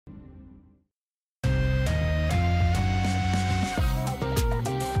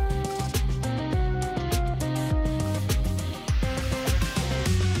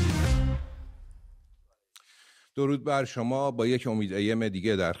درود بر شما. با یک امید ایم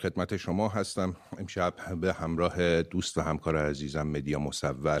دیگه در خدمت شما هستم. امشب به همراه دوست و همکار عزیزم مدیا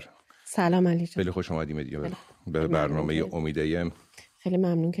مصور. سلام علی جان. خیلی خوش اومدی مدیا به برنامه امید ایم. خیلی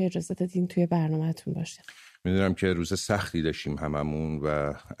ممنون که اجازه دادین توی برنامه‌تون باشیم. میدونم که روز سختی داشتیم هممون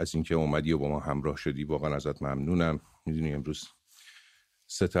و از اینکه اومدی و با ما همراه شدی واقعا ازت ممنونم. میدونی امروز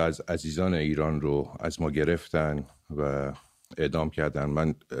 3 از عزیزان ایران رو از ما گرفتن و اعدام کردن.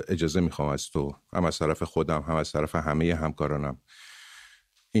 من اجازه میخوام از تو، هم از طرف خودم هم از طرف همه همکارانم،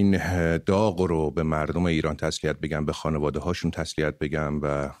 این داغ رو به مردم ایران تسلیت بگم، به خانواده هاشون تسلیت بگم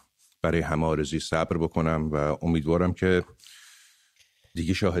و برای همه آرزوی صبر بکنم و امیدوارم که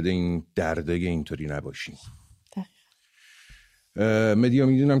دیگه شاهد این درده اینطوری نباشیم. مدیا،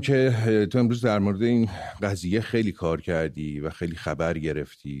 میدونم که تو امروز در مورد این قضیه خیلی کار کردی و خیلی خبر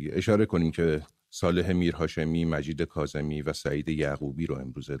گرفتی. اشاره کنیم که صالح میرهاشمی، مجید کاظمی و سعید یعقوبی رو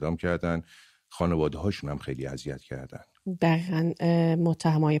امروز اعدام کردن. خانواده هاشون هم خیلی اذیت کردن. دقیقاً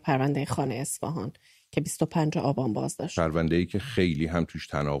متهمای پرونده خانه اصفهان که 25 آبان بازداشت. پرونده‌ای که خیلی هم توش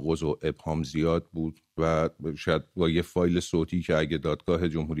تناقض و ابهام زیاد بود و شاید با یه فایل صوتی که اگه دادگاه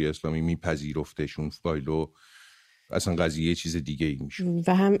جمهوری اسلامی میپذیرفتشون فایلو، اصلا قضیه چیز دیگه ای میشد.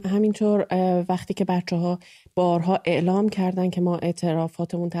 و همینطور وقتی که بچه‌ها بارها اعلام کردن که ما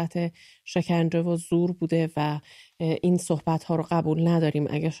اعترافاتمون تحت شکنجه و زور بوده و این صحبت‌ها رو قبول نداریم،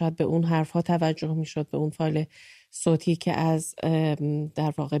 اگه شاید به اون حرف‌ها توجه میشد، به اون فایل صوتی که از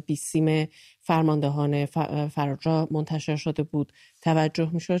در واقع بیسیم فرماندهان فراجا منتشر شده بود توجه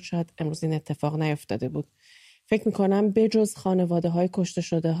میشد، شاید امروز این اتفاق نیفتاده بود. فکر میکنم به جز خانواده های کشته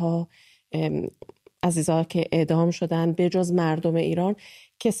شده ها، عزیزا که اعدام شدن، به جز مردم ایران،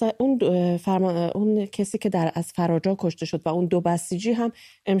 اون کسی که از فراجا کشته شد و اون 2 بسیجی هم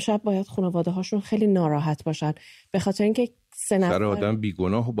امشب باید خانواده هاشون خیلی ناراحت باشن، به خاطر اینکه 3 نفر سر آدم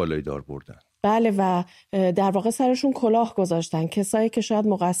بیگناه و بالای دار بردن. بله، و در واقع سرشون کلاه گذاشتن. کسایی که شاید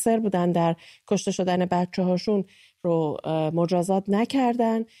مقصر بودن در کشته شدن بچه هاشون رو مجازات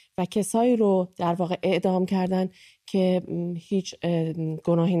نکردن و کسایی رو در واقع اعدام کردن که هیچ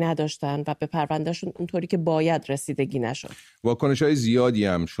گناهی نداشتن و به پروندهشون اونطوری که باید رسیدگی نشد. واکنش‌های زیادی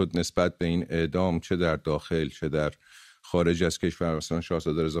هم شد نسبت به این اعدام، چه در داخل چه در خارج از کشور. مثلا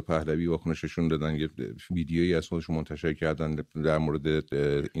شاهزاده رضا پهلوی واکنششون دادن، یه ویدیویی از خودشون منتشر کردن در مورد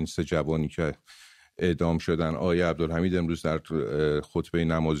این 3 جوانی که اعدام شدن. آقای عبدالحمید امروز در خطبه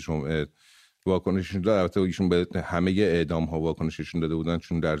نماز جمعه واکنششون داد. البته ایشون به همه اعدام ها واکنششون داده بودن،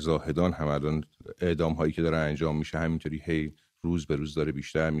 چون در زاهدان هم الان اعدام هایی که داره انجام میشه همینطوری هی روز به روز داره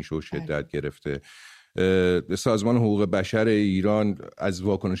بیشتر میشه و شدت گرفته. سازمان حقوق بشر ایران از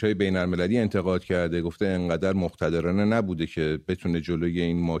واکنش‌های بین‌المللی انتقاد کرده، گفته انقدر مقتدرانه نبوده که بتونه جلوی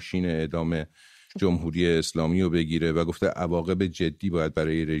این ماشین اعدام جمهوری اسلامی رو بگیره و گفته عواقب جدی باید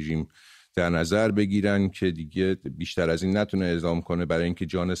برای رژیم در نظر بگیرن که دیگه بیشتر از این نتونه اعدام کنه، برای اینکه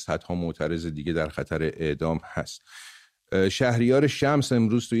جان صدها معترض دیگه در خطر اعدام هست. شهریار شمس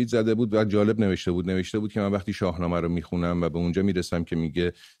امروز توییت زده بود و جالب نوشته بود که من وقتی شاهنامه رو میخونم و به اونجا میرسم که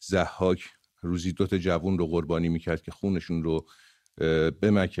میگه ضحاک روزی 2 جوون رو قربانی میکرد که خونشون رو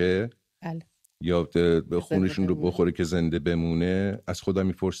بمکه یا خونشون رو بخوره که زنده بمونه، از خودم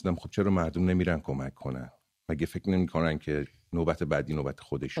میپرسیدم خب چرا مردم نمیرن کمک کنن؟ مگه فکر نمیکنن که نوبت بعدی نوبت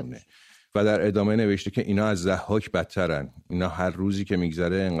خودشونه؟ و در ادامه نوشته که اینا از ضحاک بدترن، اینا هر روزی که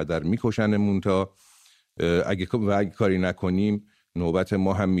میگذره انقدر میکشنمون تا اگه کاری نکنیم نوبت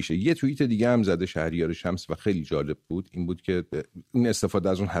ما هم میشه. یه توییت دیگه هم زده شهریار شمس و خیلی جالب بود، این بود که این استفاده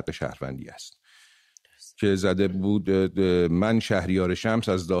از اون حق شهروندی است که زده بود من شهریار شمس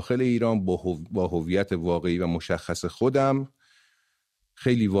از داخل ایران با هویت واقعی و مشخص خودم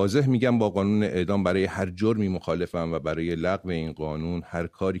خیلی واضح میگم با قانون اعدام برای هر جرمی مخالفم و برای لغو این قانون هر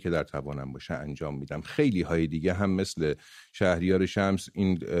کاری که در توانم باشه انجام میدم. خیلی های دیگه هم مثل شهریار شمس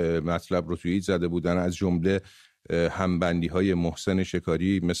این مطلب رو توییت زده بودن، از جمله همبندی های محسن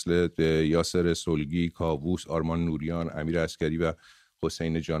شکاری مثل یاسر سلگی، کاووس، آرمان نوریان، امیر عسکری و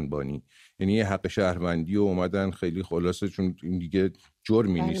حسین جانبانی. یعنی یه حق شهروندی و اومدن خیلی خلاصه، چون این دیگه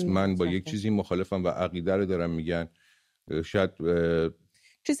جرمی نیست، من با یک چیزی مخالفم و عقیده رو دارم میگن. شاید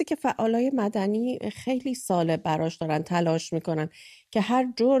چیزی که فعالای مدنی خیلی ساله براش دارن تلاش میکنن که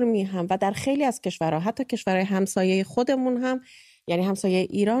هر جرمی هم و در خیلی از کشورها، حتی کشورهای همسایه خودمون هم، یعنی همسایه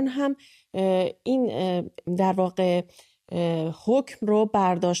ایران هم، این در واقع حکم رو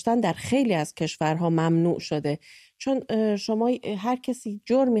برداشتن در خیلی از کشورها ممنوع شده، چون شما هر کسی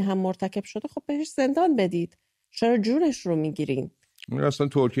جرمی هم مرتکب شده خب بهش زندان بدید، چرا جونش رو میگیرین؟ اصلا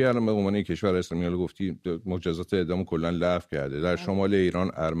ترکیه الان به عنوان کشور اسلامی گفتی مجازات اعدام کلا لغو کرده. در شمال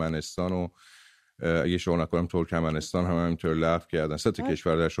ایران ارمنستان و اگه شما نکنم ترکمنستان هم همینطور لغو کردن. 3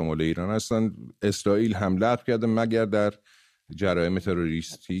 کشور در شمال ایران هستن. اسرائیل هم لغو کرده مگر در جرایم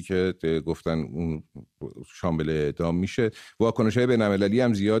تروریستی که گفتن اون شامل اعدام میشه. واکنش‌های بین‌المللی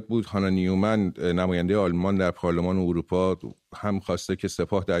هم زیاد بود. هانا نیومن نماینده آلمان در پارلمان اروپا هم خواسته که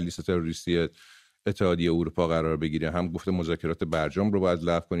سپاه در لیست تروریستی اتحادیه اروپا قرار بگیره، هم گفته مذاکرات برجام رو باید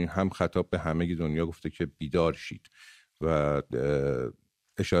لغو کنین، هم خطاب به همه دنیا گفته که بیدار شید و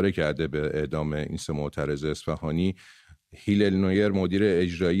اشاره کرده به اعدام این 3 معترض اصفهانی. هیلل نویر مدیر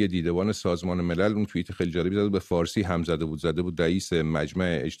اجرایی دیدبان سازمان ملل اون توییت خیلی جالبی زده، به فارسی هم زده بود رئیس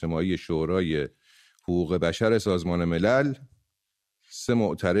مجمع اجتماعی شورای حقوق بشر سازمان ملل 3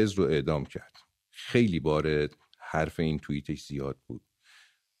 معترض رو اعدام کرد. خیلی بار حرف این توییتش زیاد بود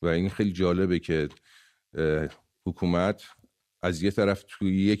و این خیلی جالبه که حکومت از یه طرف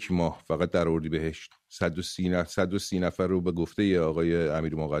توی 1 ماه فقط در اردیبهشت 130 نفر رو به گفته آقای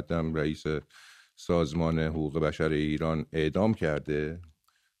امیر مقدم رئیس سازمان حقوق بشر ایران اعدام کرده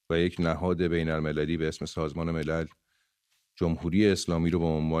و یک نهاد بین المللی به اسم سازمان ملل جمهوری اسلامی رو به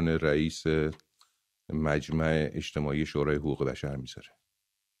عنوان رئیس مجمع اجتماعی شورای حقوق بشر میذاره.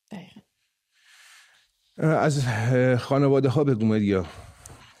 از خانواده ها بگو مدیا،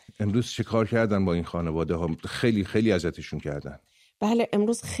 امروز چه کار کردن با این خانواده ها؟ خیلی خیلی اذیتشون کردن. بله،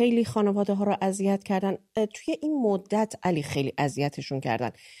 امروز خیلی خانواده ها رو اذیت کردن. توی این مدت علی خیلی اذیتشون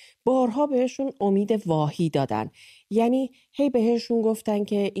کردن. بارها بهشون امید واهی دادن، یعنی هی بهشون گفتن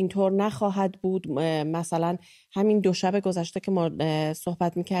که اینطور نخواهد بود. مثلا همین 2 شب گذشته که ما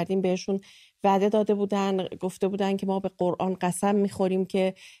صحبت میکردیم بهشون وعده داده بودن، گفته بودن که ما به قرآن قسم میخوریم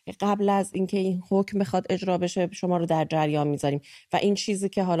که قبل از اینکه این حکم بخواد اجرا بشه شما رو در جریان میذاریم و این چیزی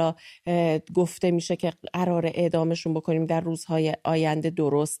که حالا گفته میشه که قرار اعدامشون بکنیم در روزهای آینده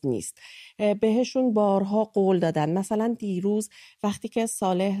درست نیست. بهشون بارها قول دادن. مثلا دیروز وقتی که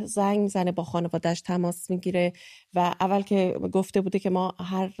صالح زنگ میزنه با خانواده‌اش تماس میگیره و اول که گفته بوده که ما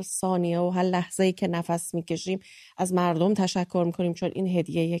هر ثانیه و هر لحظه‌ای که نفس میکشیم از مردم تشکر میکنیم چون این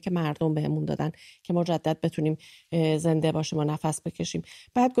هدیه‌ایه که مردم بهمون دادن که مجدد بتونیم زنده باشیم و نفس بکشیم.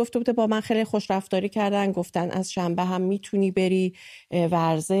 بعد گفته بوده با من خیلی خوش رفتاری کردن، گفتن از شنبه هم میتونی بری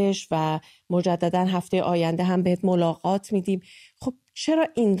ورزش و مجددا هفته آینده هم بهت ملاقات میدیم. خب چرا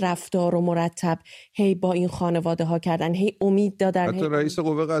این رفتار رو مرتب هی با این خانواده ها کردن، هی امید دادن؟ حتی رئیس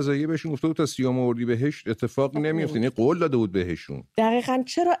قوه قضاییه بهشون گفته بود تا 30 اردیبهشت اتفاقی نمیفته، یعنی قول داده بود بهشون. دقیقاً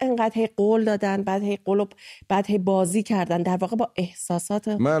چرا انقدر هی قول دادن، بعد هی بازی کردن، در واقع با احساسات.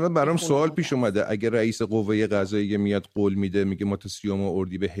 من الان برام سوال پیش اومده، اگه رئیس قوه قضاییه میاد قول میده میگه ما تا 30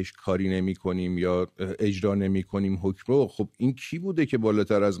 اردیبهشت کاری نمی‌کنیم یا اجرا نمی‌کنیم حکم رو، خب این کی بوده که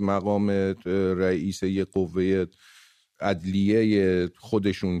بالاتر از مقام رئیس یه قوه عدلیه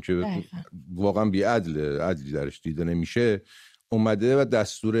خودشون که واقعا عدلی درش دیده نمیشه اومده و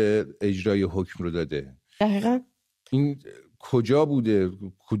دستور اجرای حکم رو داده؟ دقیقا این کجا بوده؟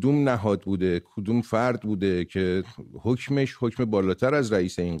 کدوم نهاد بوده؟ کدوم فرد بوده که حکمش حکم بالاتر از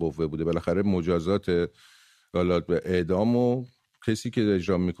رئیس این قوه بوده؟ بالاخره مجازات اعدام و کسی که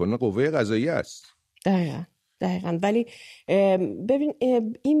اجرا میکنه قوه قضاییه است. دقیقا. ولی ببین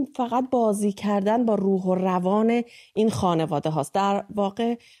این فقط بازی کردن با روح و روان این خانواده هاست. در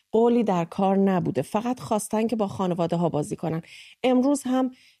واقع قولی در کار نبوده، فقط خواستن که با خانواده ها بازی کنن. امروز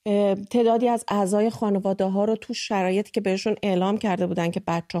هم تعدادی از اعضای خانواده ها رو تو شرایطی که بهشون اعلام کرده بودن که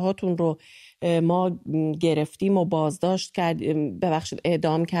بچه هاتون رو ما گرفتیم و بازداشت کردیم،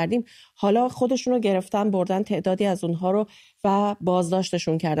 اعدام کردیم، حالا خودشون رو گرفتن بردن تعدادی از اونها رو و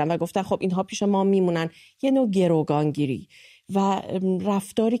بازداشتشون کردن و گفتن خب اینها پیش ما میمونن. یه نوع گروگانگیری و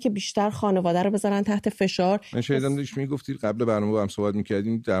رفتاری که بیشتر خانواده رو بذارن تحت فشار. من شایدم داشت میگفتی قبل برنامه با هم صحبت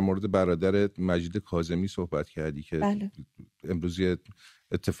میکردیم در مورد برادر مجید کاظمی صحبت کردی که بله. امروز یه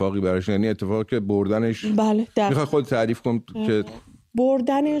اتفاقی براش، یعنی اتفاقی که بردنش. بله. میخوای خود تعریف کن که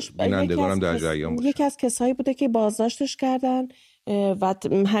بردنش بینندگانم در جریان باشه. یکی از کسایی بوده که بازداشتش کردن و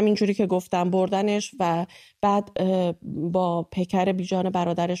همینجوری که گفتم بردنش و بعد با پیکر بیجان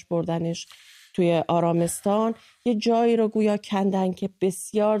برادرش بردنش توی آرامستان. یه جایی رو گویا کندن که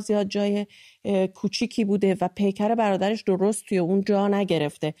بسیار زیاد جای کوچیکی بوده و پیکر برادرش درست توی اون جا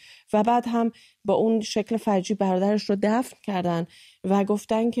نگرفته و بعد هم با اون شکل فجیع برادرش رو دفن کردن و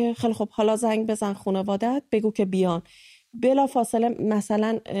گفتن که خیلی خب حالا زنگ بزن خانواده‌ات بگو که بیان. بلا فاصله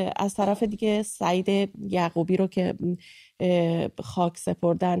مثلا از طرف دیگه سعید یعقوبی رو که خاک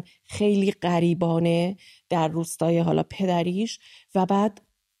سپردن خیلی غریبانه در روستای حالا پدریش و بعد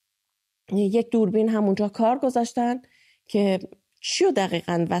یک دوربین همونجا کار گذاشتن که چیو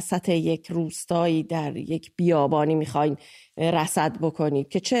دقیقاً وسط یک روستایی در یک بیابانی میخواین رصد بکنید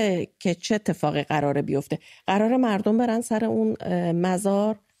که چه اتفاقی قراره بیفته؟ قراره مردم برن سر اون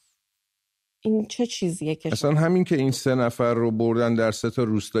مزار؟ این چه چیزیه که اصلا همین که این 3 نفر رو بردن در 3 تا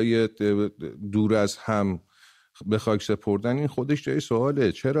روستای دور از هم به خاک سپردن، این خودش جای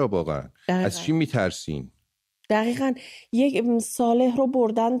سواله. چرا واقعا؟ از چی میترسین؟ دقیقاً. یک صالح رو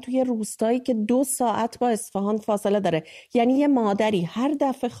بردن توی روستایی که 2 ساعت با اصفهان فاصله داره. یعنی یه مادری هر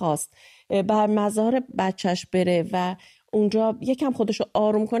دفعه خواست بر مزار بچهش بره و اونجا یکم خودشو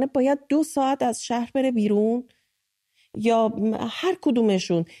آروم کنه باید 2 ساعت از شهر بره بیرون. یا هر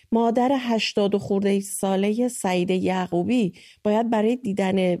کدومشون، مادر 80 خورده ساله سعید یعقوبی باید برای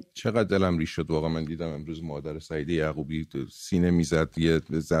دیدن، چقدر دلم ریش شد واقعا. من دیدم امروز مادر سعید یعقوبی سینه میزد، یه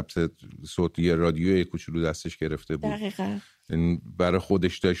ضبط صوتی رادیوی کوچولو دستش گرفته بود. دقیقاً برای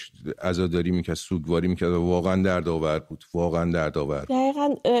خودش داشت عزاداری میکرد، سوگواری میکرد و واقعا دردآور بود، واقعا دردآور.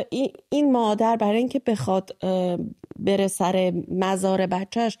 دقیقاً. این مادر برای اینکه بخواد بره سر مزار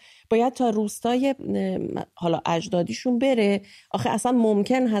بچهش باید تا روستای حالا اجدادیشون بره. آخه اصلا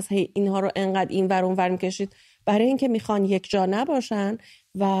ممکن هست اینها رو انقدر این ور اون ور میکشید برای اینکه میخوان یک جا نباشن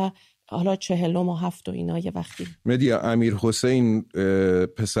و حالا 47 و اینا. یه وقتی مدیا، امیر حسین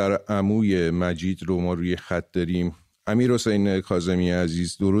پسر عموی مجید رو ما روی خط داریم. امیر حسین کاظمی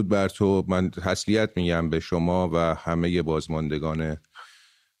عزیز، درود بر تو. من تسلیت میگم به شما و همه بازماندگان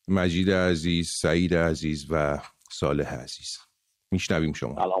مجید عزیز، سعید عزیز و صالح عزیز. میشنویم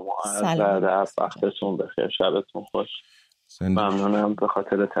شما. سلام. وقتتون بخیر، شبتون خوش. ممنونم به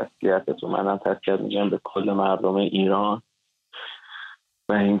خاطر تسلیتتون. منم تسلیت میگم به کل مردم ایران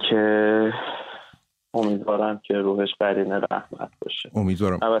و اینکه امیدوارم که روحش قرین رحمت باشه.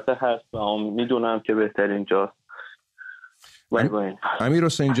 امیدوارم. البته هست و میدونم که بهترین جاست. امیر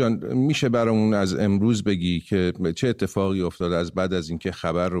حسین جان، میشه برامون از امروز بگی که چه اتفاقی افتاد از بعد از اینکه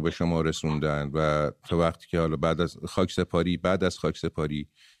خبر رو به شما رسوندن و تا وقتی که حالا بعد از خاک سپاری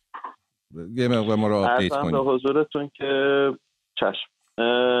یه مقدار ما رو آپدیت کنید. به حضورتون که چشم.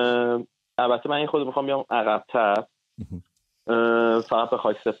 البته من این خود میخوام بیام عقب‌تر، فقط به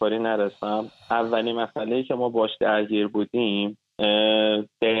خاک سپاری نرسم. اولین مسئله‌ای که ما باش درگیر بودیم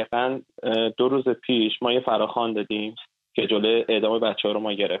دقیقاً 2 روز پیش ما یه فراخوان دادیم که جلوی اعدام بچه‌ها رو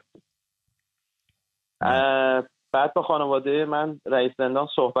ما گرفتیم. بعد با خانواده من رئیس زندان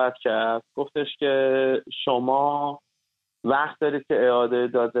صحبت کرد، گفتش که شما وقت دارید که اعاده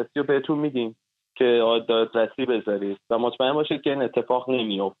دادرسی رو بهتون میدیم که اعاده دادرسی بذارید و مطمئن باشید که این اتفاق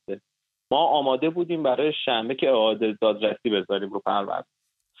نمیفته. ما آماده بودیم برای شنبه که اعاده دادرسی بذاریم رو پرونده.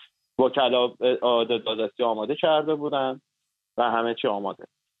 وکلا اعاده دادرسی آماده کرده بودن و همه چی آماده.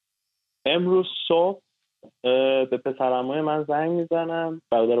 امروز صبح به پسرعموی من زنگ میزنم،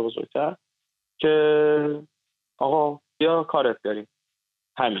 برادر بزرگتر، که آقا بیا کارت داریم.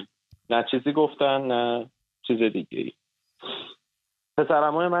 همین، نه چیزی گفتن نه چیز دیگه ای.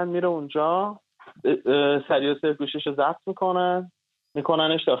 پسرعموی من میره اونجا، سریع گوشیش رو ضبط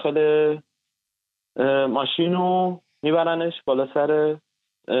میکننش داخل ماشین و میبرنش بالا سر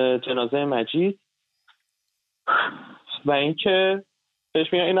جنازه مجید و اینکه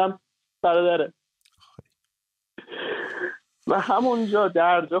بهش میگن اینم برادره و همونجا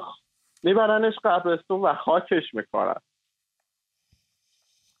درجا میبرنش قبرستون و خاکش میکنن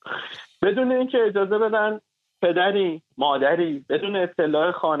بدون اینکه اجازه بدن پدری مادری، بدون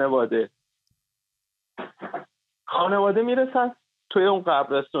اطلاع خانواده میرسن توی اون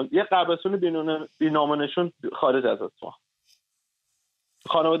قبرستون. یه قبرستون بی‌نام خارج از اصفهان.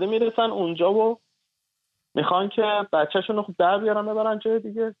 خانواده میرسن اونجا و میخوان که بچه‌شون رو در بیارن ببرن جای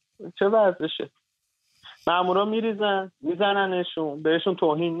دیگه. چه وضعشه؟ مامورا میزننشون، بهشون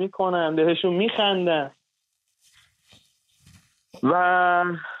توهین میکنن، بهشون میخندن و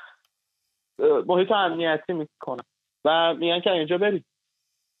محیط امنیتی میکنن و میگن که اینجا برید،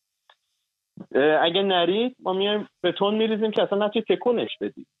 اگه نرید ما میایم بتون میریزیم که اصلا نتونی تکونش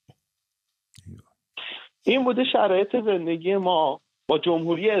بدید. این بوده شرایط زندگی ما با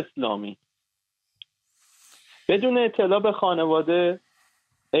جمهوری اسلامی. بدون اطلاع به خانواده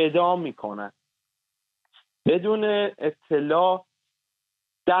اعدام میکنن، بدون اطلاع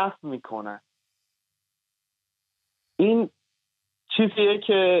دفن میکنن. این چیزیه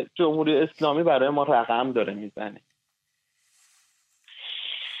که جمهوری اسلامی برای ما رقم داره میزنه.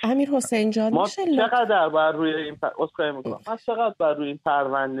 امیر حسین جان، ما چقدر بر روی این چقدر بر روی این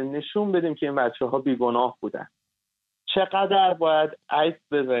پرونده نشون بدیم که این بچه‌ها بیگناه بودن. چقدر باید عکس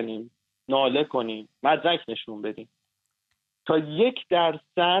بزنیم، ناله کنیم، مدرک نشون بدیم تا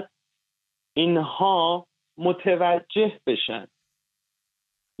 1% اینها متوجه بشن،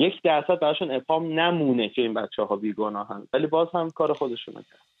 1% براشون ابهام نمونه که این بچه‌ها بیگناهن، ولی باز هم کار خودشون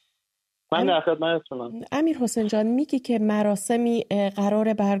میکنن. من در خدمتتونم. امیر حسین جان، میگی که مراسمی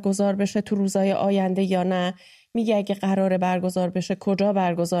قرار برگزار بشه تو روزهای آینده یا نه؟ میگه اگه قراره برگزار بشه کجا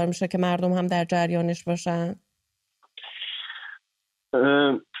برگزار میشه که مردم هم در جریانش باشن؟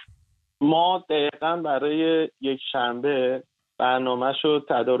 ما دقیقاً برای یک شنبه برنامه‌شو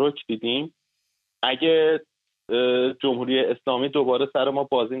تدارک دیدیم. اگه جمهوری اسلامی دوباره سر ما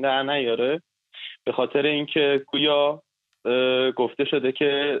بازی در نیاره، به خاطر اینکه گویا گفته شده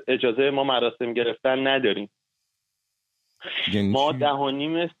که اجازه ما مراسم گرفتن نداریم. ما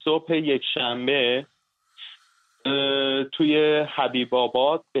 10:30 صبح یک شنبه توی حبیب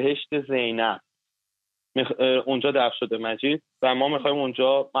آباد بهشت زینب اونجا دفن شده مجید و ما میخوایم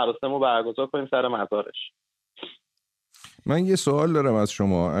اونجا مراسم رو برگزار کنیم سر مزارش. من یه سوال دارم از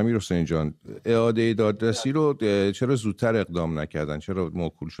شما امیرحسین جان، اعاده دادرسی رو چرا زودتر اقدام نکردن؟ چرا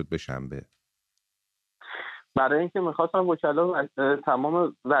موکول شد به شنبه؟ برای اینکه میخواستم وکلا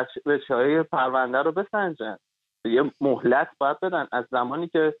تمام وجه‌های پرونده رو بسنجن. یه مهلت باید بدن. از زمانی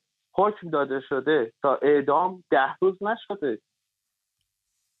که حکم داده شده تا اعدام 10 روز نشده،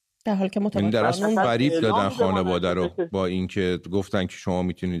 در حالی که مطابق قانون فریب دادن خانواده رو با اینکه گفتن که شما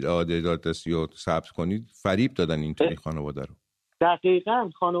میتونید اعاده دادرسی رو ثبت کنید. فریب دادن اینطوری خانواده رو. دقیقاً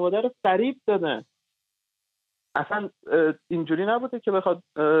خانواده رو فریب دادن. اصلا اینجوری نبوده که بخواد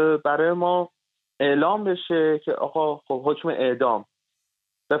برای ما اعلام بشه که آقا خب حکم اعدام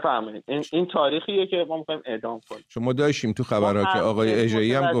بفرمایید این تاریخیه که ما میخوایم اعدام کنیم. شما داشتیم تو خبرها که آقای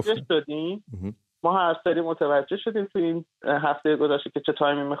اجایی هم گفت ما هر سری متوجه شدیم تو این هفته گذشته که چه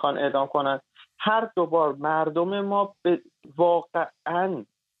تایمی میخوان اعدام کنن. هر دوبار مردم ما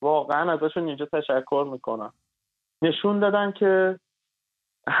واقعا ازشون اینجا تشکر میکنم. نشون دادن که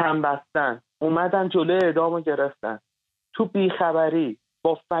همبستن، اومدن جلوی اعدامو گرفتن. تو بیخبری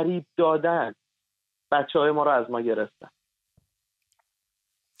با فریب دادن بچه‌های ما رو از ما گرفتن.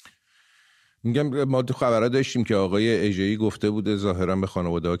 میگم ما تو خبرها داشتیم که آقای اجایی گفته بوده ظاهرا به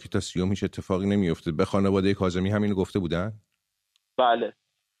خانواده ها که تا 30 هیچ اتفاقی نمیفته. به خانواده کاظمی همین گفته بودن؟ بله.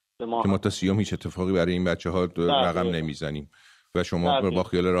 که ما تا 30 هیچ اتفاقی برای این بچه‌ها رقم نمیزنیم و شما با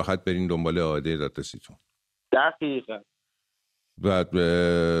خیال راحت برین دنبال اعاده دادرسیتون. دقیقاً. و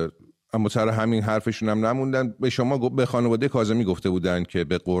اما سر همین حرفشون هم نموندن. به شما به خانواده کاظمی گفته بودن که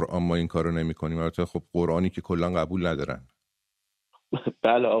به قرآن ما این کارو نمی‌کنیم. البته خب قرآنی که کلا قبول ندارن.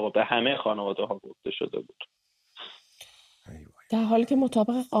 بله آقا، به همه خانواده ها گفته شده بود. در حالی که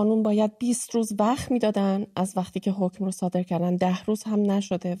مطابق قانون باید 20 روز وقت میدادن از وقتی که حکم رو صادر کردن، 10 روز هم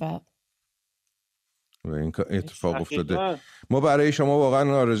نشده و این اتفاق افتاده. ما برای شما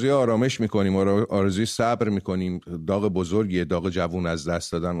واقعا آرزوی آرامش میکنیم، آرزوی صبر میکنیم. داغ بزرگیه، داغ جوون از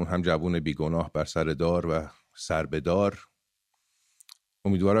دست دادن، اون هم جوون بیگناه بر سر دار و سر به دار.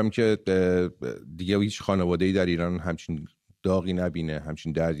 امیدوارم که دیگه هیچ خانواده‌ای در ایران همچین داغی نبینه،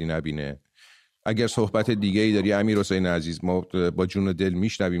 همچین دردی نبینه. اگر صحبت دیگه ای داری امیرحسین عزیز، ما با جون و دل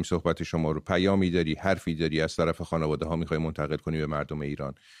میشنویم صحبت شما رو. پیامی داری، حرفی داری از طرف خانواده ها میخوای منتقل کنی به مردم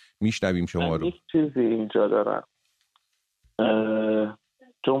ایران، میشنویم شما رو. یک چیزی اینجا دارم.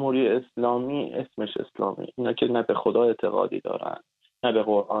 جمهوری اسلامی اسمش اسلامی، اینا که نه به خدا اعتقادی دارن، نه به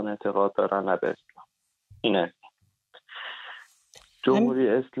قرآن اعتقاد دارن، نه به اسلام. اینه جمهوری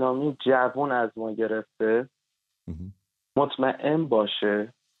اسلامی جوون از ما گرفته. مطمئن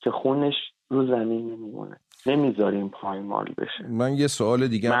باشه که خونش رو زمین نمیمونه، نمیذاریم پایمال بشه. من یه سوال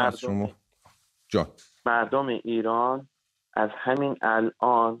دیگه از شما جان. مردم ایران از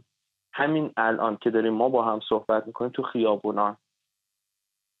همین الان که داریم ما با هم صحبت میکنیم تو خیابونان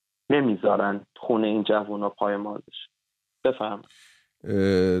نمیذارن خونه این جوونا پایمال بشه. بفهم.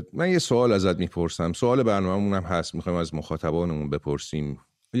 من یه سوال ازت میپرسم، سوال برنامه‌مون هم هست، میخوایم از مخاطبانمون بپرسیم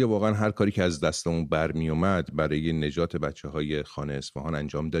یا واقعا هر کاری که از دستمون برمی اومد برای نجات بچه‌های خانه اصفهان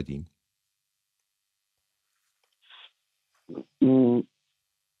انجام دادیم؟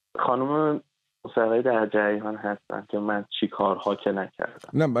 خانم مصور در جریان هستن که من چی کارها که نکردم.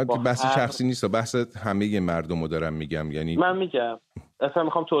 نه بحث شخصی نیست، بحث همه مردم رو دارم میگم. یعنی من میگم اصلا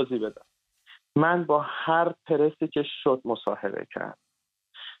میخوام توضیح بدم. من با هر پرسی که شد مصاحبه کردم.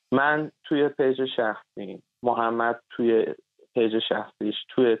 من توی پیج شخصی، محمد توی پیج شخصیش،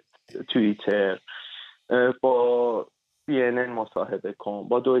 توی توییتر، با CNN مصاحبه کن،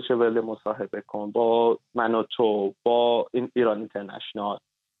 با دویچه وله مصاحبه کن، با من و تو، با ایران اینترنشنال،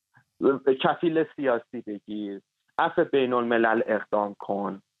 کفیل سیاسی بگیر، عفو بین الملل اقدام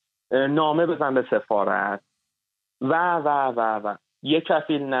کن، نامه بزن به سفارت و یک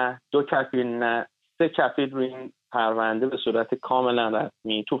کفیل نه، 2 کفیل نه، 3 کفیل روی این پرونده به صورت کاملا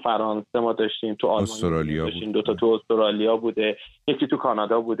رسمی. تو فرانسه ما داشتیم، تو آلمان داشتیم، 2 تا تو استرالیا بوده، یکی تو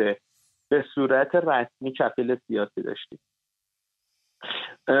کانادا بوده. به صورت رسمی کفیل سیاسی داشتیم.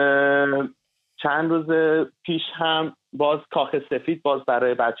 چند روز پیش هم باز کاخ سفید باز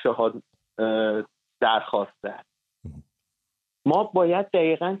برای بچه‌ها درخواست است. ما باید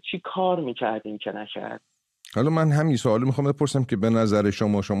دقیقاً چی کار میکردیم که نکرد. حالا من همین سوالو میخوام بپرسم که به نظر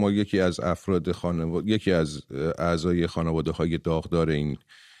شما یکی از افراد یکی از اعضای خانواده های داغدار این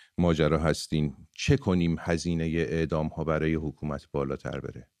ماجرا هستین، چه کنیم هزینه اعدام ها برای حکومت بالاتر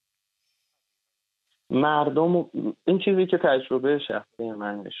بره؟ مردم، این چیزی که تجربه شخصی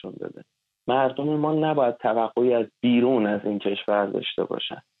من نشون داده، مردم ما نباید توقعی از بیرون از این کشور داشته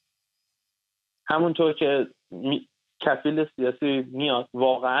باشن. همونطور که کفیل سیاسی میاد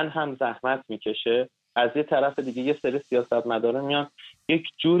واقعا هم زحمت میکشه، از یه طرف دیگه یه سری سیاستمدارا میان یک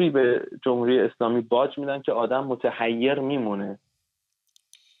جوری به جمهوری اسلامی باج میدن که آدم متحیر میمونه،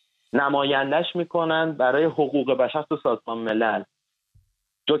 نمایندش میکنن برای حقوق بشر تو سازمان ملل،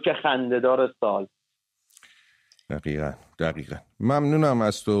 جوک خنده‌دار سال. دقیقاً. ممنونم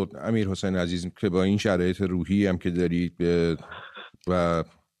از تو امیر حسین عزیز که با این شرایط روحی هم که دارید و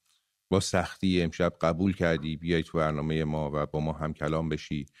با سختی امشب قبول کردی بیایی تو برنامه ما و با ما هم کلام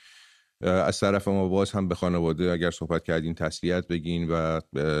بشی. از طرف ما باز هم به خانواده اگر صحبت کردین تسلیت بگین و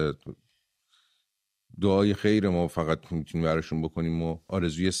دعای خیر ما فقط میتونیم براشون بکنیم و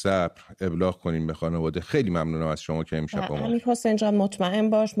آرزوی صبر ابلاغ کنیم به خانواده. خیلی ممنونم از شما که امشب با ما. امیر حسین جان مطمئن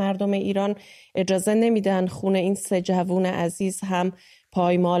باش مردم ایران اجازه نمیدن خون این 3 جوون عزیز هم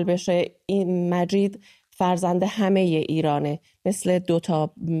پایمال بشه. این مجید فرزند همه ایرانه، مثل 2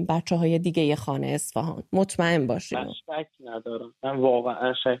 بچه‌های دیگه خانه اصفهان. مطمئن باشید. من شک ندارم، من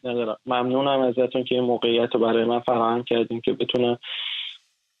واقعا شک ندارم. ممنونم ازتون که این موقعیت رو برای من فراهم کردیم که بتونم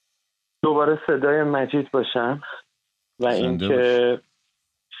دوباره صدای مجید باشم و اینکه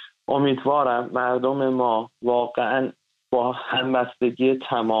امیدوارم مردم ما واقعا با همبستگی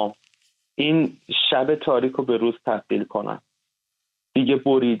تمام این شب تاریک رو به روز تبدیل کنن. دیگه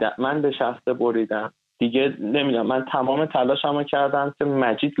بریدم، من به شخص بریدم دیگه، نمیدونم، من تمام تلاشمو کردم که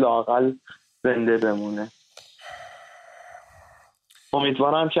مجید لااقل زنده بمونه.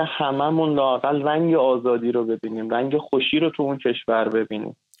 امیدوارم که هممون لااقل رنگ آزادی رو ببینیم، رنگ خوشی رو تو اون کشور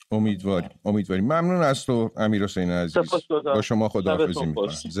ببینیم. امیدواریم. ممنون از تو امیر حسین عزیز. با شما خداحافظی میکنم.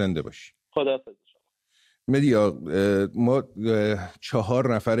 زنده باشی. خداحافظ. مدیا، ما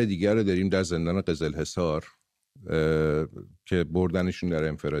 4 نفر دیگر رو داریم در زندان قزلحصار که بردنشون در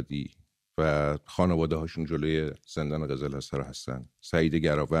انفرادی و خانواده هاشون جلوی زندان قزلحصار هستن. سعید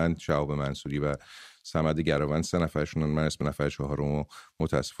گراوند، شهاب منصوری و صمد گراوند 3 نفرشون. من اسم نفر 4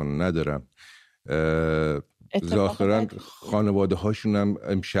 متاسفانه ندارم. ظاهرا خانواده هاشون هم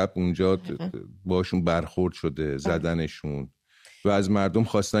امشب اونجا باشون برخورد شده، زدنشون و از مردم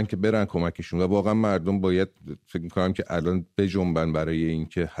خواستن که برن کمکشون و واقعا مردم باید فکر میکنم که الان بجنبن برای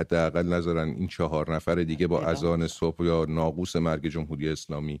اینکه حداقل نذارن این 4 نفر دیگه با اذان صبح یا ناقوس مرگ جمهوری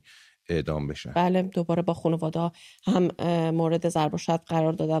اسلامی اعدام بشن. بله، دوباره با خانواده هم مورد ضرب و شتم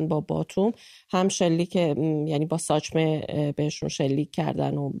قرار دادن با باتوم، هم شلیک، یعنی با ساچمه بهشون شلیک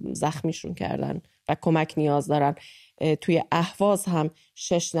کردن و زخمیشون کردن و کمک نیاز دارن. توی اهواز هم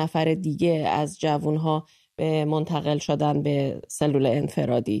 6 نفر دیگه از جوانها منتقل شدن به سلول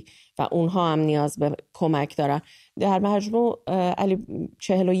انفرادی و اونها هم نیاز به کمک دارن. در مجموع علی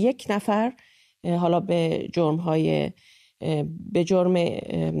 41 نفر حالا به جرم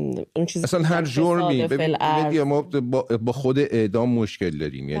اون چیزی اصلا هر جرمی ببینید ما با خود اعدام مشکل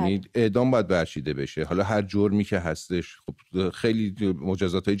داریم، یعنی اعدام باید برچیده بشه. حالا هر جرمی که هستش خب خیلی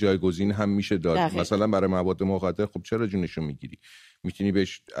مجازات‌های جایگزین هم میشه داد. مثلا برای مواد مخدر خب چرا جونشو میگیری؟ میتونی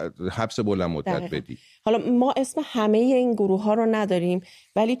بهش حبس بلند مدت بدی. حالا ما اسم همه این گروه ها رو نداریم،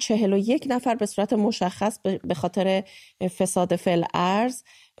 ولی 41 نفر به صورت مشخص به خاطر فساد فی الارض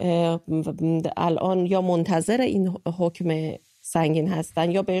الان یا منتظر این حکم سنگین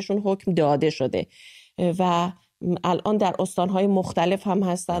هستن یا بهشون حکم داده شده و الان در استانهای مختلف هم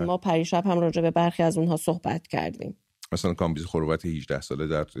هستن. ما پریشب هم راجع به برخی از اونها صحبت کردیم. مثلا کامبیز خروت 18 ساله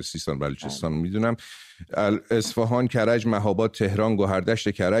در سیستان بلوچستان میدونم، اصفهان، کرج، مهاباد، تهران،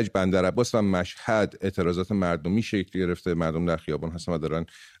 گوهردشت کرج، بندرعباس و مشهد اعتراضات مردمی شکل گرفته. مردم در خیابان هستن و دارن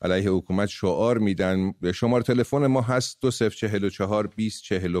علیه حکومت شعار میدن. شماره تلفن ما هست 2044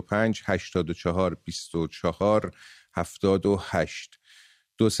 2045 84 24 78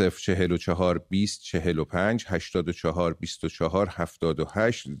 2044 2045 84 24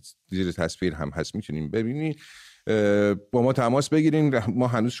 78. زیر تصویر هم هست، میتونیم ببینید. با ما تماس بگیرین. ما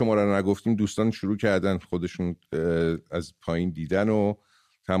هنوز شماره رو نگفتیم، دوستان شروع کردن خودشون از پایین دیدن و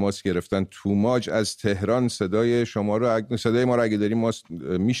تماس گرفتن. توماج از تهران صدای ما رو اگه داریم ما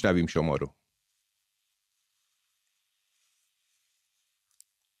میشنویم شما رو.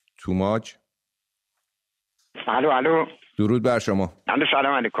 توماج. الو درود بر شما.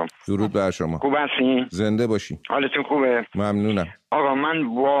 سلام علیکم. درود بر شما. خوب هستین؟ زنده باشین. حالتون خوبه؟ ممنونم. آقا من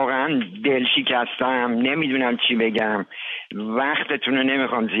واقعا دل شکستم، نمیدونم چی بگم، وقتتون رو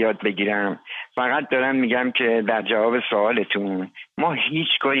نمیخوام زیاد بگیرم، فقط دارم میگم که در جواب سوالتون ما هیچ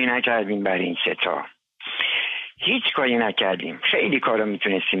کاری نکردیم برای این ستا، هیچ کاری نکردیم، خیلی کارا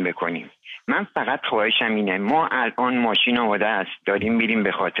میتونستیم بکنیم. من فقط خواهشم اینه، ما الان ماشین آماده است، داریم میریم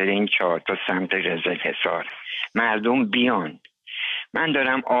به خاطر این 4 تا سمت قزلحصار، مردم بیان، من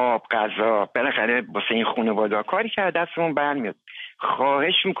دارم آب غذا بالاخره واسه این خانواده کاری که دستمون برمیاد،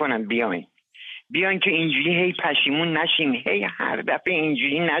 خواهش میکنم بیاین که اینجوری هی پشیمون نشیم، هی هر دفعه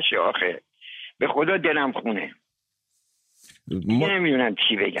اینجوری نشه، آخه به خدا دلم خونه. نمیدونم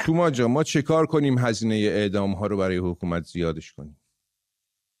چی بگم. توما جان ما چه کار کنیم هزینه اعدام ها رو برای حکومت زیادش کنیم؟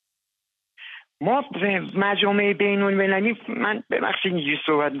 ما مجامع بین المللی، من ببخشید اینجوری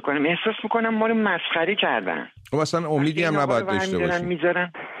صحبت میکنم، احساس میکنم ما رو مسخره کردن. خب اصلا امیدی هم نباید داشته باشیم.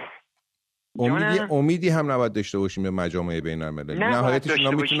 امیدی هم نباید داشته باشیم به مجامع بین المللی. نهایتش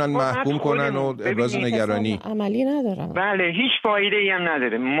اینا میتونن محکوم کنن و ابراز نگرانی عملی ندارن. بله هیچ فایده ای هم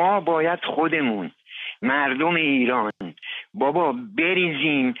نداره. ما باید خودمون مردم ایران بابا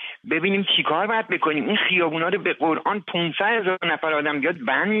بریزیم ببینیم چی کار باید بکنیم. این خیابونا رو به قرآن 500,000 نفر آدم بیاد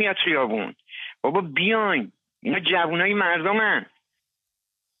بند میاد خیابون. بابا بیاین، اینا جوونای مردمن.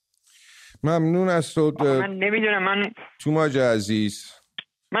 ممنون از تو. من نمیدونم، من توما عزیز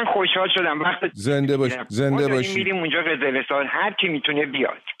من خوشحال شدم وقت زنده باشی. زنده باشی. میریم اونجا قزلحصار، هر کی میتونه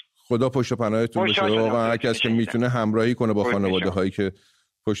بیاد. خدا پشت پناهتون باشه. واقعا هر کس که میتونه همراهی کنه با خانواده هایی که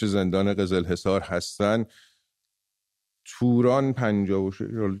پشت زندان قزلحصار هستن.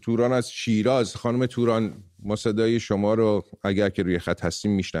 توران از شیراز. خانم توران ما صدای شما رو اگر که روی خط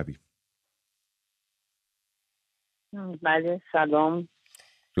هستیم میشنویم. بله سلام.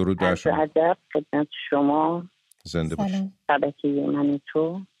 درود بر شما. ادب خدمت شما. زنده باشید. شبکه من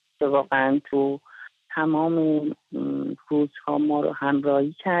تو واقعا تو تمام روزها ما رو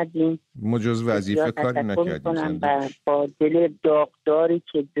همراهی کردیم. ما جز وظیفه کاری نکردیم. با دل داغداری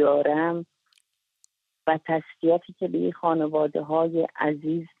که دارم و تسلیتی که به خانواده های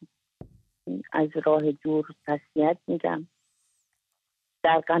عزیز از راه دور تسلیت میگم،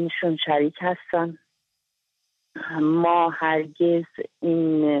 در غمشون شریک هستن. ما هرگز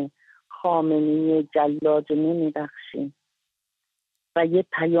این خامنه‌ای جلاد نمیبخشیم و یه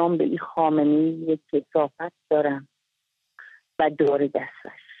پیام به این خامنه‌ای یک کثافت دارم و دور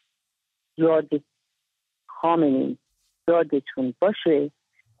دستش. یاد خامنه‌ای یادتون باشه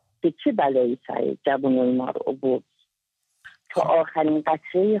که چه بلایی سر جوانای ما رو آورد. تا آخرین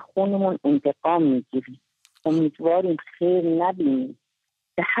قطره خونمون انتقام میگیریم. امیدواریم خیر نبینیم.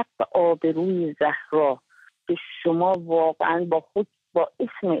 به حق آبروی زهرا که شما واقعا با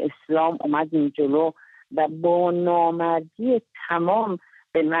اسم اسلام اومدین جلو و با نامردی تمام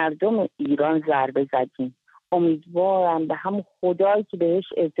به مردم ایران ضربه زدین. امیدوارم به همون خدایی که بهش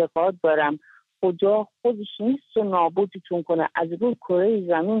اعتقاد دارم، خدا خودش نیست و نابودتون کنه از روی کره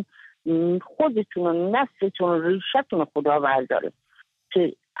زمین، خودتون و نسلتون و ریشتون خدا برداره.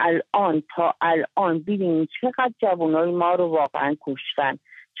 که تا الان ببینید چقدر جوانای ما رو واقعا کشتن،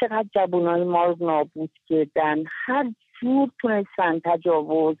 چقدر جوانای ما رو نابود کردن، هر جور تونستن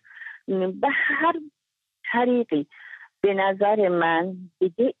تجاوز به هر طریقی. به نظر من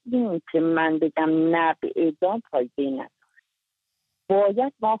دیگه این که من بگم نه به اعدام فایده نداره.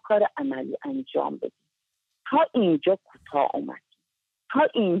 باید ما کار عملی انجام بدیم. تا اینجا کوتاه اومدیم، تا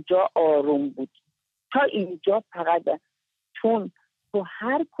اینجا آروم بودیم، تا اینجا فقط چون تو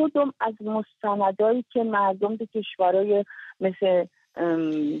هر کدوم از مستندایی که مردم به کشورهای مثل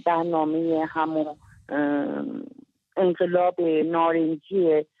برنامه همون انقلاب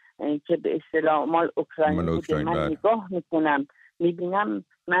نارنجی که به اصطلاح مال اوکراین بوده، من نگاه میکنم میبینم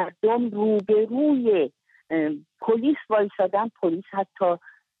مردم روبروی پلیس وایسادن، پلیس حتی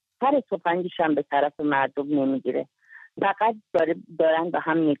سر تفنگش هم به طرف مردم نمیگیره، فقط دارن به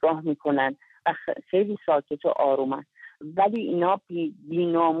هم نگاه میکنن و خیلی ساکت و آرومن. ولی اینا بی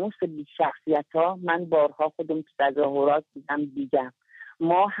ناموس بی شخصیت ها، من بارها خودم تو تظاهرات دیدم.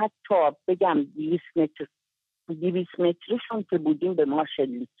 ما حتی بگم 200 مترشون که بودیم به ما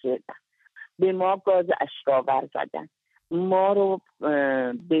شلیک کردن، به ما گاز اشک‌آور زدن، ما رو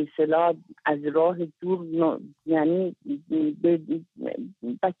به اصطلاح از راه دور، یعنی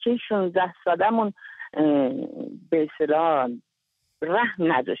بچه 16 سالمون به اصطلاح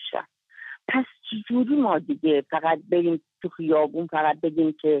رحم نداشتن. پس چجوری ما دیگه فقط بریم تو خیابون فقط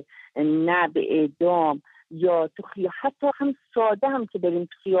بگیم که نه به اعدام، یا تو حتی هم ساده هم که بریم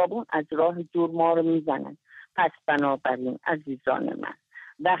تو خیابون از راه دور ما رو میزنن. پس بنابراین عزیزان من،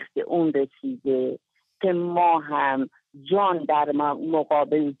 وقت اون رسیده که ما هم جان در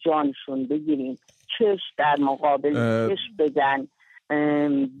مقابل جانشون بگیریم، چشم در مقابل چشم بدن.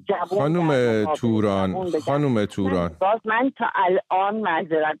 خانم توران من تا الان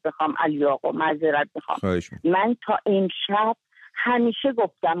معذرت بخوام علی آقا، معذرت بخوام، من تا امشب همیشه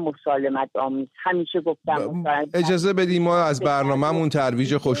گفتم مسالمت آمیز، همیشه گفتم اجازه بدیم ما از برنامه‌مون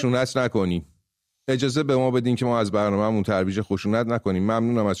ترویج خشونت نکنیم. اجازه به ما بدین که ما از برنامه‌مون ترویج خشونت نکنیم.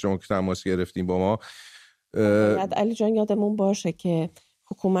 ممنونم از شما که تماس گرفتیم با ما. علی جان یادمون باشه که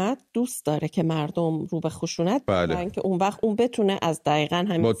حکومت دوست داره که مردم رو به خشونت برن که اون وقت اون بتونه از دقیقاً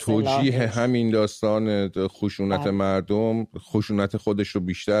همین با توجیه همین داستان خشونت مردم خشونت خودش رو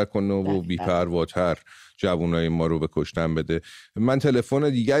بیشتر کنه و بی‌پرواتر جوانای ما رو به کشتن بده. من تلفن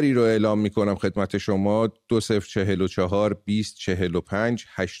دیگری رو اعلام میکنم خدمت شما: 2044 2045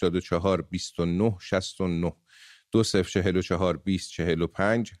 84 29 69 2044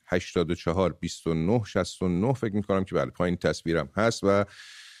 2045 84 29 69. فکر میکنم که بله پایین تصویرم هست و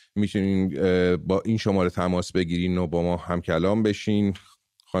میتونین با این شماره تماس بگیرین و با ما هم کلام بشین.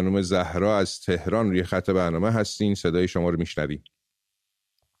 خانم زهرا از تهران روی خط برنامه هستین، صدای شما رو میشنویم.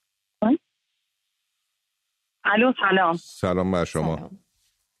 الو سلام. سلام بر شما.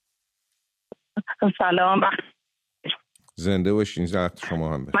 سلام. زنده باشین. زهرا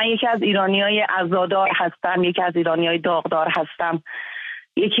شما هم من یکی از ایرانیای عزادار هستم، یکی از ایرانیای داغدار هستم،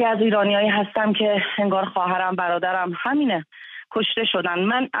 یکی از ایرانیایی هستم که انگار خواهرم برادرم همینه کشته شدن.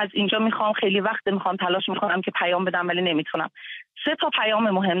 من از اینجا خیلی وقت تلاش میکنم که پیام بدم ولی نمیتونم. 3 پیام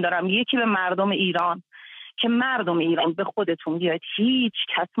مهم دارم. یکی به مردم ایران که مردم ایران به خودتون بیاید، هیچ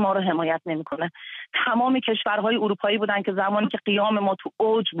کس ما رو حمایت نمیکنه. تمام کشورهای اروپایی بودن که زمانی که قیام ما تو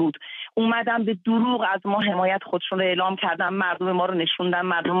اوج بود اومدن به دروغ از ما حمایت خودشون رو اعلام کردن، مردم ما رو نشوندن،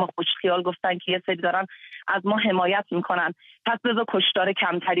 مردم ما خوشخیال گفتن که یه سری دارن از ما حمایت میکنن، پس بذار کشتار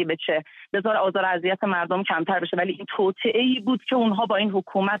کمتری بشه، بذار آزار اذیت مردم کمتر بشه. ولی این توطئه‌ای بود که اونها با این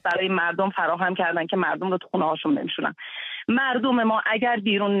حکومت برای مردم فراهم کردن که مردم رو تو خونه هاشون نمیشونن. مردم ما اگر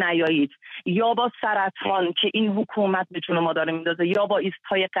بیرون نیایید، یا با سرطان که این حکومت به جون ما داره میندازه، یا با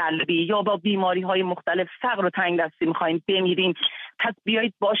ایست‌های قلبی، یا با بیماری‌های مختلف، فقر و تنگ دستی می‌خواید بمیرین، پس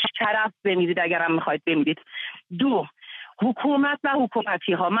بیایید با شرف بمیرید اگرم می‌خواید بمیرید. 2. حکومت و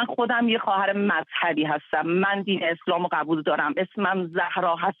حکومتی ها. من خودم یه خواهر مذهبی هستم، من دین اسلام رو قبول دارم، اسمم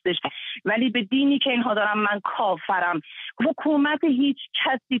زهرا هستش، ولی به دینی که اینها دارم من کافرم. حکومت هیچ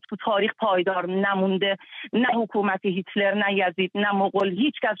کسی تو تاریخ پایدار نمونده، نه حکومت هیتلر، نه یزید، نه مغول،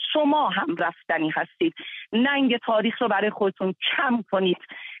 هیچ کس. شما هم رفتنی هستید. ننگ تاریخ رو برای خودتون کم کنید،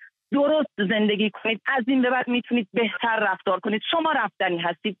 درست زندگی کنید، از این به بعد میتونید بهتر رفتار کنید. شما رفتنی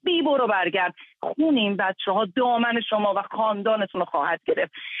هستید، بی برو برگرد. خون این بچه‌ها دامن شما و خاندانتون رو خواهد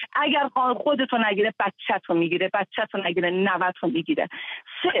گرفت. اگر خودتون نگیره بچه‌تون میگیره، بچه‌تون نگیره نوه‌تون میگیره.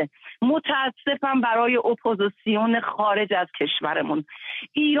 3. متاسفم برای اپوزیسیون خارج از کشورمون.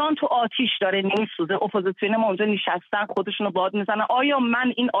 ایران تو آتیش داره میسوزه، اپوزیسیون ما اونجا نشستن خودشون رو باد میزنن. آیا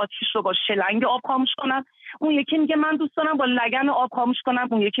من این آتیش رو با شلنگ آب خاموش کنم؟ اون یکی میگه من دوست دارم با لگن آب خاموش کنم،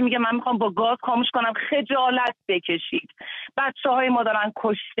 اون یکی میگه من میخوام با گاز خاموش کنم. خجالت بکشید. بچه‌های ما دارن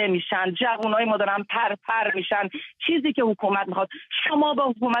کشته میشن، جوانای ما دارن پر میشن. چیزی که حکومت میخواد، شما با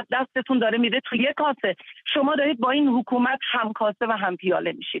حکومت دستتون داره میره تو یک کاسه، شما دارید با این حکومت هم کاسه و هم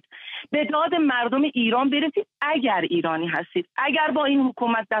پیاله میشید. به داد مردم ایران برسید اگر ایرانی هستید، اگر با این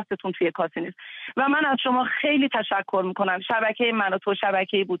حکومت دستتون توی کاسه نیست. و من از شما خیلی تشکر میکنم. شبکه من و تو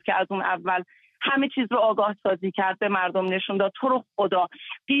شبکه‌ای بود که از اون اول همه چیز رو آگاه سازی کرد، به مردم نشون داد. تو رو خدا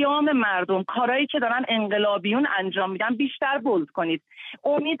قیام مردم، کارهایی که دارن انقلابیون انجام میدن بیشتر بولد کنید.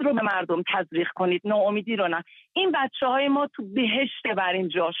 امید رو به مردم تزریق کنید، ناامیدی رو نه. این بچه‌های ما تو بهشت برین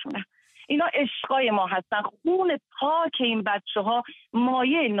جاشونه. اینا عشقای ما هستن. خون پاک این بچه‌ها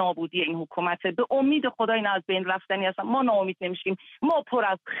مایه نابودی این حکومته. به امید خدا اینا از بین رفتنی هستن. ما ناامید نمیشیم، ما پر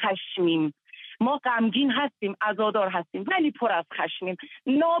از خشمیم، ما غمگین هستیم، عزادار هستیم، ولی پر از خشمیم.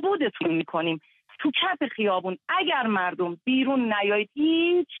 نابودتون میکنیم تو کف خیابون. اگر مردم بیرون نیایید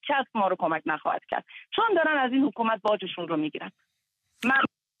هیچ کس ما رو کمک نخواهد کرد، چون دارن از این حکومت باجشون رو میگیرن.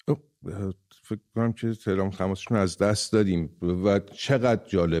 فکر کنم که تلفن تماسشون از دست دادیم و چقدر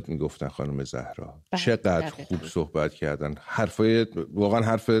جالب میگفتن خانم زهرا، چقدر خوب صحبت کردن. واقعا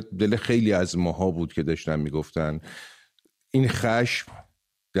حرف دل خیلی از ماها بود که داشتن میگفتن. این خشم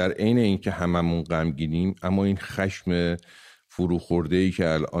در عین اینکه هممون غمگینیم، اما این خشم فروخورده‌ای که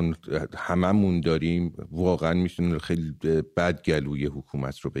الان هممون داریم واقعا میتونه خیلی بد گلوی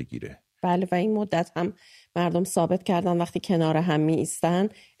حکومت رو بگیره. بله، و این مدت هم مردم ثابت کردن وقتی کنار هم می ایستن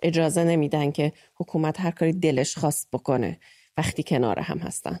اجازه نمیدن که حکومت هر کاری دلش خواست بکنه وقتی کنار هم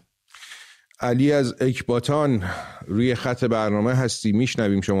هستن. علی از اکباتان روی خط برنامه هستی،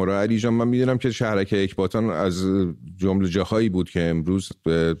 میشنویم شما رو. علی جان، من میدونم که شهرک اکباتان از جمله جاهایی بود که امروز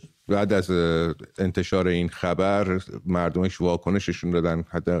بعد از انتشار این خبر مردمش واکنششون دادن،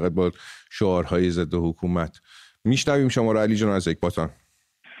 حداقل با شعارهای ضد حکومت. میشنویم شما رو علی جان از اکباتان.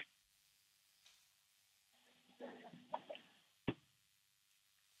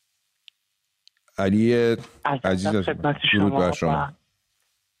 علی عزیز، درود بر شما.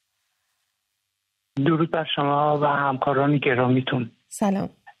 درود بر شما و همکاران گرامیتون. سلام.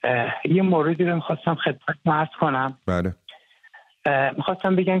 یه موردی رو میخواستم خدمتتون عرض کنم. بله.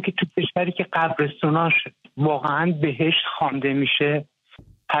 میخواستم بگم که تو کشوری که قبرستوناش واقعا بهشت خوانده میشه،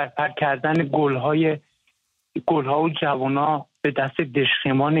 پرپر کردن گلها و جوانا به دست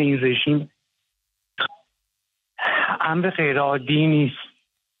دشخمان این رژیم امر غیر عادی نیست.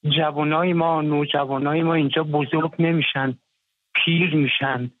 جوانای ما، نوجوانای ما اینجا بزرگ نمیشن، پیر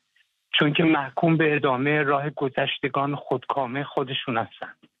میشن، چون که محکوم به ادامه راه گذشتگان خودکامه خودشون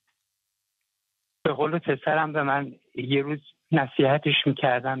هستن. به قول پسرم به من یه روز نصیحتش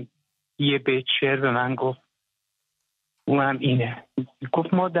میکردم، یه بیت شعر به من گفت، اونم اینه،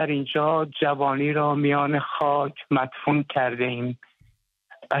 گفت ما در اینجا جوانی را میان خاک مدفون کرده ایم،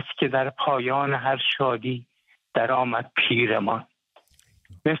 بس که در پایان هر شادی در آمد پیرمان.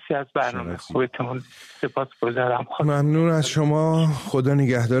 مرسی از برنامه خوبتون، سپاسگزارم. ممنون از شما، خدا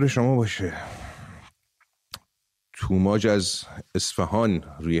نگهدار شما باشه. توماج از اصفهان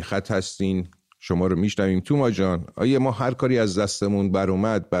روی خط هستین، شما رو میشنویم. توماج جان، آیا ما هر کاری از دستمون بر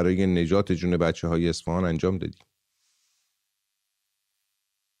اومد برای نجات جون بچه‌های اصفهان انجام دادیم؟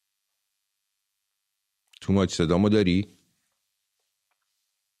 توماج صدامو داری؟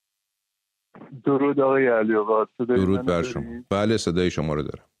 درود آقای علی آقا. درود بر شما. بله صدای شما رو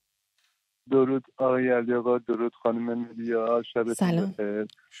دارم. درود آقای علی آقا، درود خانم مدیا، شبتون بخیر.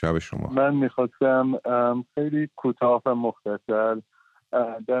 شب شما. من میخواستم خیلی کوتاه و مختصر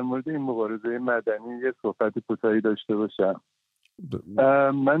در مورد این مبارزه مدنی یه صحبت کوتاهی داشته باشم.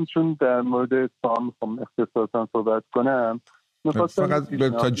 من چون در مورد اصفهان میخوام اختصاصا صحبت کنم، فقط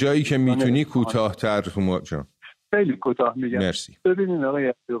تا جایی که میتونی کوتاه‌تر جان. خیلی کوتاه میگم. مرسی. ببینید آقای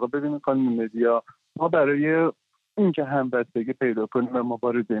علی، ببینید خانم مدیا، ما برای اینکه همبستگی پیدا کنیم و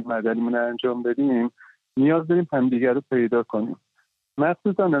مبارزه مدنیمون انجام بدیم نیاز داریم همدیگر رو پیدا کنیم.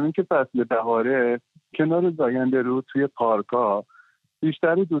 مخصوصا همین که فصل بهاره، کنار زاینده رو توی پارک‌ها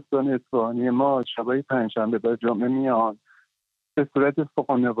بیشتر دوستان اصفهانی ما شبای پنجشنبه و جمعه میان به صورت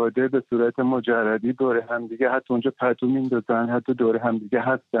خانواده، به صورت مجردی دور همدیگه، حتی اونجا پتو میندازن، حتی دور همدیگه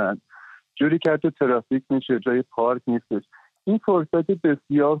هستن، جوری که حتی ترافیک میشه، جای پارک نیستش. این فرصت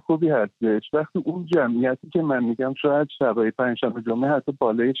بسیار خوبی هستش وقتی اون جمعیتی که من میگم شاید شبای پنجشنبه جمعه حتی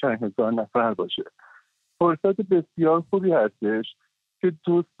بالای چند هزار نفر باشه، فرصت بسیار خوبی هستش که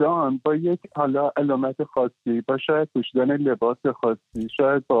دوستان با یک حالا علامت خاصی، با شاید پوشیدن لباس خاصی،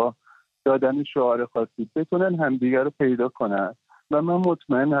 شاید با دادن شعار خاصی بتونن همدیگر رو پیدا کنن و من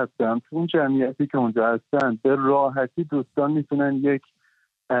مطمئن هستم تو اون جمعیتی که اونجا هستن به راحتی دوستان میتونن یک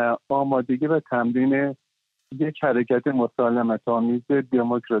آمادگی و تمرین یک حرکت مسالمت آمیز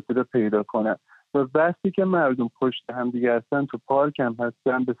دموکراسی رو پیدا کنن و وقتی که مردم پشت هم دیگه هستن، تو پارک هم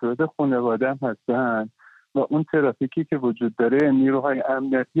هستن، به صورت خانواده هم هستن و اون ترافیکی که وجود داره، نیروهای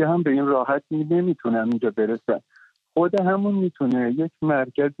امنیتی هم به این راحتی نمیتونن اونجا برسن. خود همون میتونه یک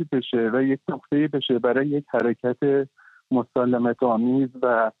مرکزی بشه و یک نقطه‌ای بشه برای یک حرکت مسالمت آمیز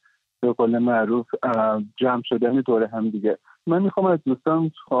و به قول معروف جمع شدن دور هم دیگه. من میخوام از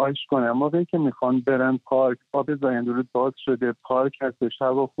دوستان خواهش کنم موقعی که میخوان برن پارک، آب زاینده رود باز شده، پارک هستش،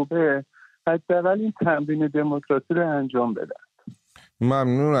 هوا خوبه، حداقل این تمرین دموکراسی رو انجام بدن.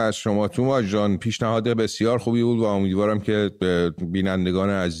 ممنون از شما توماج جان، پیشنهاد بسیار خوبی بود و امیدوارم که بینندگان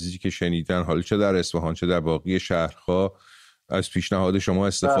عزیزی که شنیدن، حالا چه در اصفهان چه در باقی شهرها، از پیشنهاد شما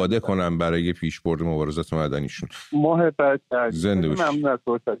استفاده کنم برای پیشبرد مبارزات مدنیشون. محبت زنده باشید.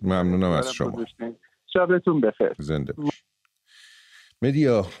 ممنونم از شما. شبتون بخیر. زنده باشید.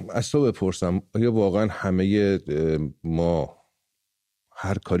 مدیا، از تو بپرسم، آیا واقعا همه ما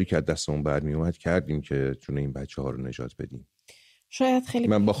هر کاری که از دستمون برمی اومد کردیم که جون این بچه ها رو نجات بدیم؟ شاید خیلی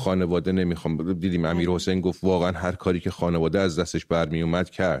من با خانواده نمیخوام، دیدیم امیر حسین گفت واقعا هر کاری که خانواده از دستش برمی اومد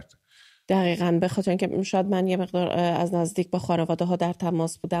کرد. دقیقاً، به خاطر اینکه شاید من یه مقدار از نزدیک با خانواده ها در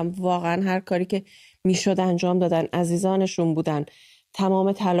تماس بودم، واقعا هر کاری که میشد انجام دادن، عزیزانشون بودن،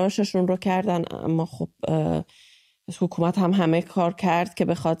 تمام تلاششون رو کردن، اما خب حکومت هم همه کار کرد که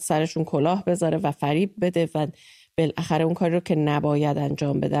بخواد سرشون کلاه بذاره و فریب بده و بالاخره اون کاری رو که نباید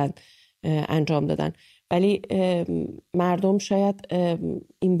انجام بدن انجام دادن. ولی مردم شاید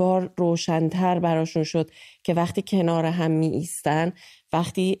این بار روشن‌تر براشون شد که وقتی کنار هم می ایستن،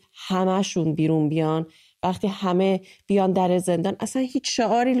 وقتی همه‌شون بیرون بیان، وقتی همه بیان در زندان، اصلا هیچ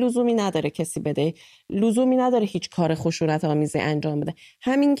شعاری لزومی نداره کسی بده، لزومی نداره هیچ کار خشونت آمیزی انجام بده.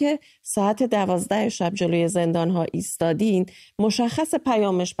 همین که ساعت 12 شب جلوی زندان ها ایستادین مشخص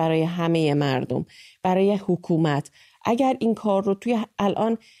پیامش برای همه مردم، برای حکومت. اگر این کار رو توی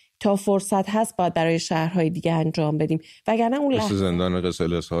الان تا فرصت هست باید برای شهرهای دیگه انجام بدیم، وگرنه اون مثل زندان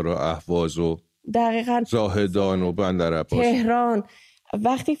قسلس ها رو، اهواز و دقیقاً زاهدان و بندرعباس، تهران،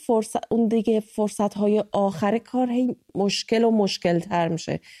 وقتی اون دیگه فرصت‌های آخر کار هی مشکل و مشکل تر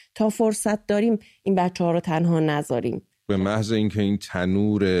میشه. تا فرصت داریم این بچه‌ها رو تنها نذاریم. به محض اینکه این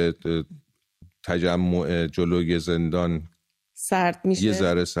تنور تجمع جلوی زندان سرد میشه، یه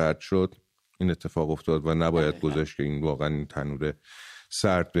ذره سرد شد، این اتفاق افتاد و نباید گذاشت که این واقعا این تنور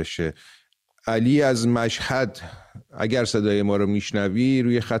سرد بشه. علی از مشهد، اگر صدای ما رو میشنوی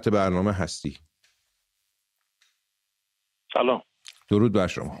روی خط برنامه هستی. سلام. درود بر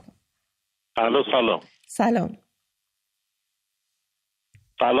شما. الو سلام. سلام.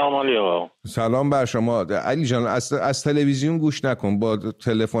 سلام علی آقا. سلام بر شما. علی جان از تلویزیون گوش نکن، با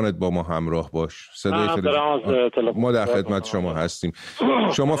تلفنت با ما همراه باش. صدای تلویزیون ما در خدمت شما هستیم.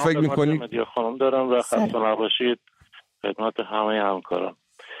 شما فکر می‌کنید مدیا خانم دارم و خسته نباشید خدمت همه همکاران.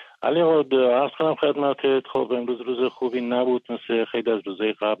 علی آقا عرض کنم خدمتت، خب امروز روز خوبی نبود مثل خیلی از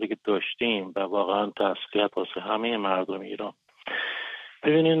روزهای قبلی که داشتیم و واقعا تسلیت واسه همه مردم ایران.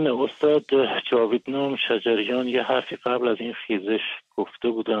 ببینین استاد جاویدنام شجریان یه حرفی قبل از این خیزش گفته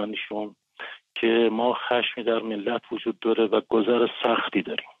بودن ایشون که ما خشمی در ملت وجود داره و گذر سختی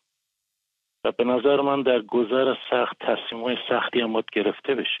داریم و به نظر من در گذر سخت تصمیم‌های سختی هم باید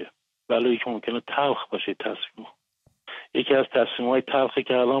گرفته بشه، ولی که ممکنه تلخ باشه تصمیم. یکی از تصمیم‌های تلخی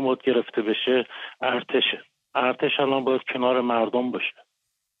که الان باید گرفته بشه ارتشه. ارتش الان باید کنار مردم باشه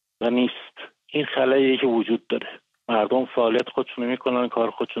و نیست. این خلایی که وجود داره، مردم فعالیت خودشون میکنن،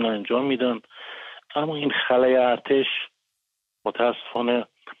 کار خودشون انجام میدن، اما این خلای ارتش متاسفانه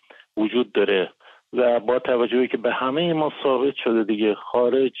وجود داره و با توجهی که به همه ما ثابت شده دیگه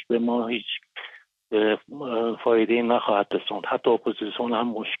خارج به ما هیچ فایده‌ای نخواهد رسوند. حتی اپوزیسیون هم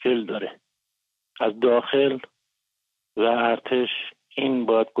مشکل داره. از داخل و ارتش این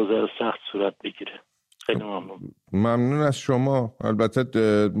باید گذر سخت صورت بگیره. خیلی ممنون از شما. البته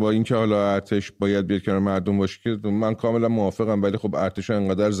با اینکه حالا ارتش باید بیاد کنار مردم باشه که من کاملا موافقم، ولی خب ارتش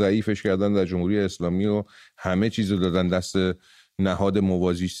انقدر ضعیفش کردن در جمهوری اسلامی و همه چیزو دادن دست نهاد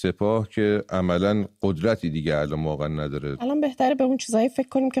موازی سپاه که عملا قدرتی دیگه الان واقعا نداره. الان بهتره به اون چیزایی فکر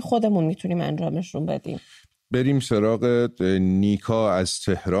کنیم که خودمون میتونیم انجامشون بدیم. بریم سراغ نیکا از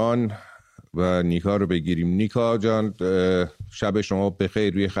تهران و نیکا رو بگیریم. نیکا جان شب شما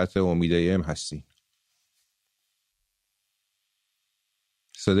بخیر، روی خط امید ام هستی.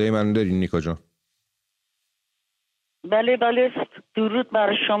 صدای من داری نیکا جان؟ بله بله، درود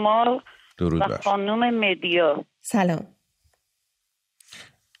بر شما. درود و خانم مدیا. سلام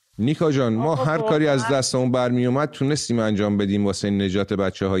نیکا جان، ما هر کاری از دستمون برمی اومد تونستیم انجام بدیم واسه نجات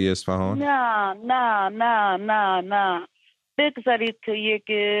بچه‌های اصفهان؟ نه نه نه نه نه، بگذارید که یک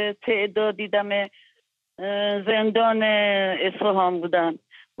تعداد دیدم زندان اصفهان بودن،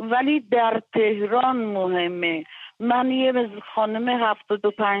 ولی در تهران مهمه. من یه خانم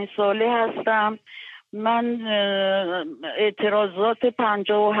 75 ساله هستم. من اعتراضات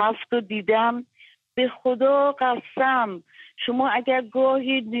 57 رو دیدم. به خدا قسم، شما اگر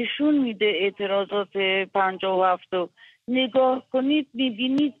گاهی نشون میده اعتراضات 57 رو نگاه کنید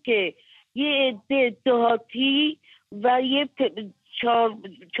میبینید که یه عده دهاتی و یه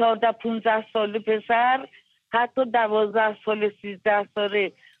 14-15 ساله پسر، حتی 12 ساله 13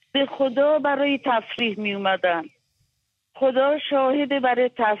 ساله، به خدا برای تفریح می اومدن. خدا شاهده، برای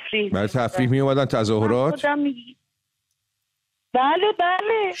تفریح می اومدن تظاهرات؟ بله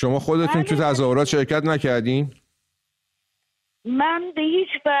بله. شما خودتون تو تظاهرات شرکت نکردین؟ من به هیچ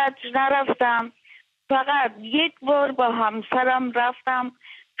وجه نرفتم، فقط یک بار با همسرم رفتم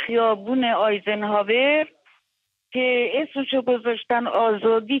خیابون آیزنهاور که اسمشو گذاشتن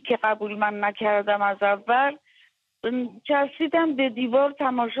آزادی که قبول من نکردم. از اول چسبیدم به دیوار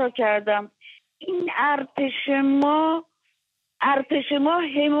تماشا کردم. این ارتش ما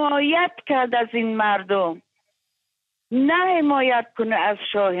حمایت کرد از این مردم، نه حمایت کنه از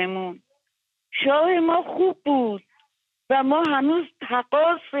شاهمون. شاه ما خوب بود و ما هنوز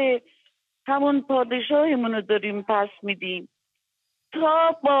تقاص همون پادشاهمون رو داریم پس میدیم.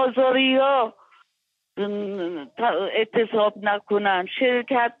 تا بازاریا اعتصاب نکنن،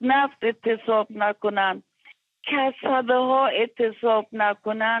 شرکت نفت اعتصاب نکنن، کسبه ها اعتصاب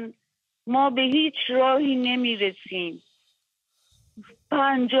نکنن، ما به هیچ راهی نمیرسیم.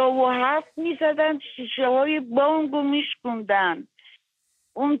 57 میزدن، شیشه های بانگو میشکوندن،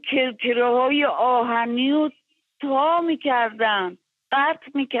 اون کرکره های آهنی رو تا میکردن،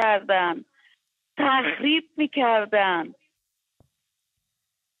 قطع میکردن، تخریب میکردن.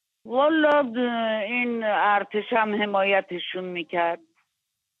 والا این ارتش هم حمایتشون میکرد.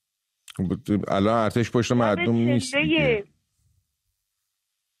 الان ارتش پشت مردم نیست دیگه.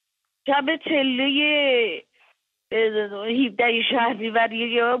 شب چله 17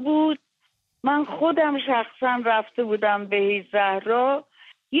 شهریور بود، من خودم شخصا رفته بودم به زهرا،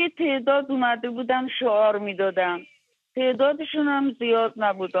 یه تعداد اومده بودن شعار میدادن، تعدادشون هم زیاد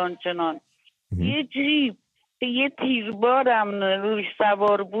نبود آنچنان. یه جیب که یه تیربارم روش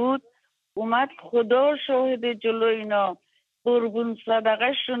سوار بود اومد، خدا شاهد جلو اینا قربون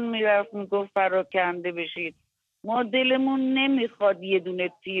صدقه شون میرفت میگفت پراکنده بشید، ما دلمون نمیخواد یه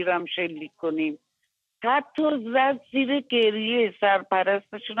دونه تیرم شلیک کنیم. حتی زد زیر گریه.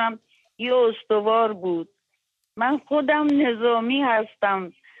 سرپرستشون هم یه استوار بود. من خودم نظامی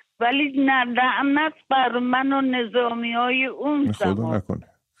هستم ولی لعنت بر من و نظامی های اون زمان،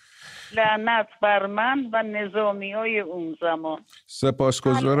 لعنت بر من و نظامی های اون زمان.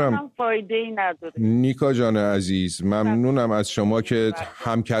 سپاسگزارم فایده‌ای نداره. نیکا جان عزیز، ممنونم از شما که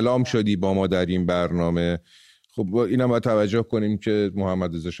همکلام شدی با ما در این برنامه. خب اینم باید توجه کنیم که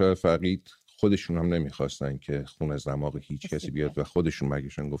محمد رضا شاه فقید خودشون هم نمیخواستن که خون از دماغ هیچ کسی بیاد و خودشون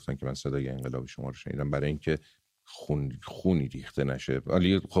مگهشون گفتن که من صدای انقلاب شما رو شنیدم، برای اینکه خونی ریخته نشه.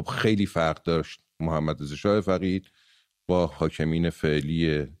 ولی خب خیلی فرق داشت محمد رضا شاه فقید با حاکمین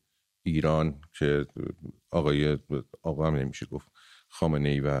فعلی ایران که آقا هم نمیشه گفت،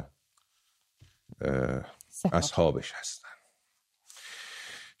 خامنه‌ای و اصحابش هستن.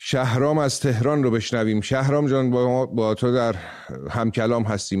 شهرام از تهران رو بشنویم. شهرام جان، با تو در همکلام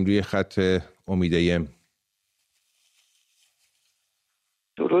هستیم روی خط امیدیم.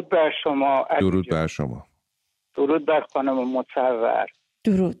 درود بر شما. درود بر شما. درود بر خانم مصور.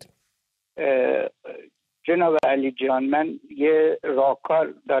 درود. جناب علی جان، من یه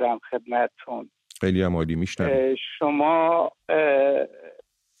راهکار دارم خدمتتون. خیلی هم عالی، میشنویم. شما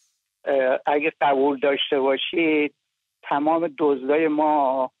اگه قبول داشته باشید تمام دزدای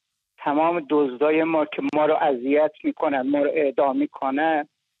ما که ما رو اذیت میکنن، ما رو اعدام میکنن،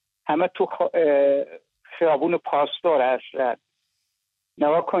 همه تو خیابون پاسدار هستن.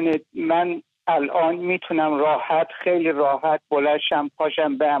 نگاه کنید، من الان میتونم خیلی راحت بلشم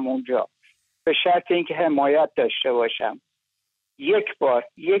پاشم برم اونجا، به شرط اینکه حمایت داشته باشم. یک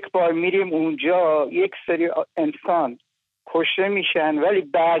بار میریم اونجا، یک سری انسان کشته میشن ولی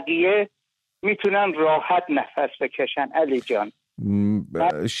بقیه میتونن راحت نفس بکشن. علی جان،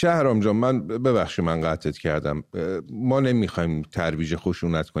 شهرام جان، من ببخشید من قطعت کردم. ما نمیخوایم ترویج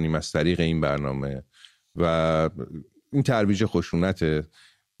خشونت کنیم از طریق این برنامه و این ترویج خشونته.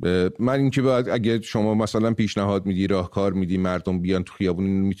 من اینکه باید اگه شما مثلا پیشنهاد میدی، راهکار میدی، مردم بیان تو خیابون،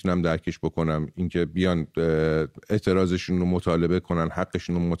 میتونم درکش بکنم. اینکه بیان اعتراضشون رو مطالبه کنن،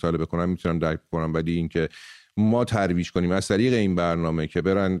 حقشون رو مطالبه کنن، میتونم درک کنم. ولی اینکه ما ترویج کنیم از طریق این برنامه که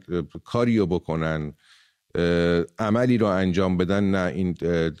برن کاریو بکنن، عملی رو انجام بدن، نه، این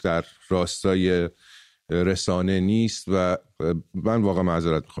در راستای رسانه نیست. و من واقعا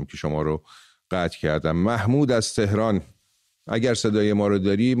معذرت میخوام که شما رو قطع کردم. محمود از تهران، اگر صدای ما رو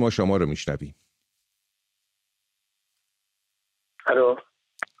داری ما شما رو میشنویم. الو.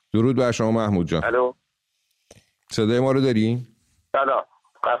 درود بر شما محمود جان. الو. صدای ما رو داری؟ سلام.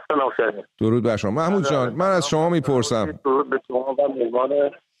 درود بر شما محمود جان. من از شما میپرسم. درود به شما و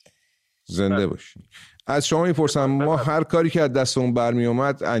مهمان. زنده باشی. از شما میپرسم، ما هر کاری که از دستمون برمی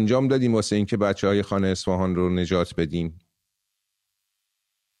اومد انجام دادیم واسه اینکه بچه‌های خانه اصفهان رو نجات بدیم.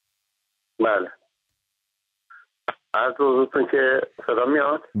 بله. از حضورتون که صدا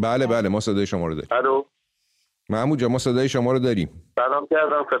میاد؟ بله ما صدای شما رو داریم. الو. محمود جان، ما صدای شما رو داریم. سلام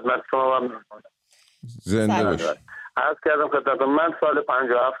کردم خدمت شما و مهمان. زنده باشی. عرض کردم خدمت من سال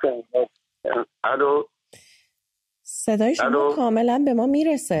 57. الو. صدای شما کاملا به ما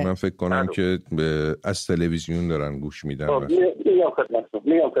میرسه. من فکر کنم که از تلویزیون دارن گوش میدن. میگم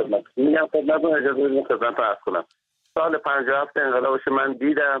خدمتتون اجازه بدید خدمتتون عرض کنم. سال 57 انقلابش من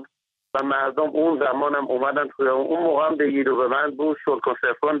دیدم و مردم اون زمانم اومدن توی اون موقع هم بگیر و به من بود شلک و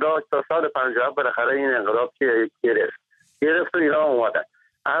سفرون داشت تا سال 57 بالاخره این انقلاب که گرفت و اینا اومدن.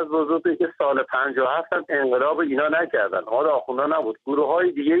 از بزرگی که سال 57 هم انقلاب اینا نکردن، حالا آخوندا نبود، گروه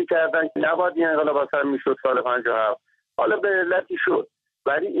های دیگه کردن که نباید این انقلاب اصلا میشد سال 57، حالا به علتی شد،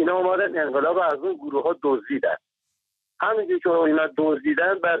 ولی اینا اومدن انقلاب از اون گروه ها دزدیدن. همینجوری که اینا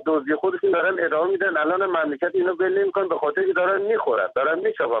دزدیدن بعد دزدی خودشون دارن ادامه میدن. الان مملکت اینو ول نمی‌کنه به خاطر که دارن میخورن، دارن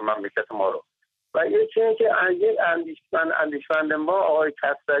میچابن مملکت ما رو. و یکی این که یک اندیشمند ما آقای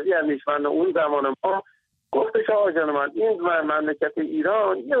کسروی اندیشمند اون زمان ما گفتش آقا جان من این مملکت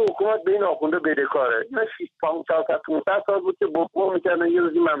ایران یه حکومت به این آخونده بدهکاره. اینا 500 سال بود که بوم میکردن یه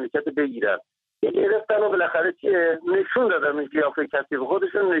روزی مملکت بگیرن. یه گرفتن و بالاخره چیه نشون دادن این قیافه کسی به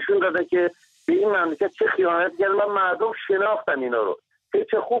خودشون نشون دادن که به این مملکت چه خیانت کردن و مردم شناختن اینا رو.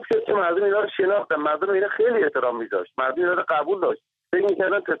 چه خوب شد که مردم اینا رو شناختن، مردم اینا خیلی احترام می‌ذاشت، مردم اینا رو قبول داشت، فکر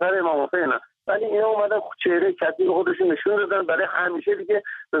می‌کردن پسر امام حسینه. ولی اینا اومدن چهره کسی به خودشون نشون دادن، برای همیشه دیگه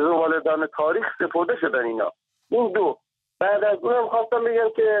به زباله‌دان تاریخ سپرده شدن اینا. این دو. بعد از اونم خواستم بگم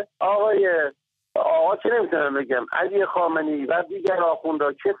که آقا چه نمیتونم بگم علی خامنه‌ای و دیگر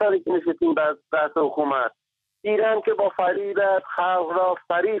آخوندا کسانی که نشستین بحث حکومت ایران که با فریبت خلق را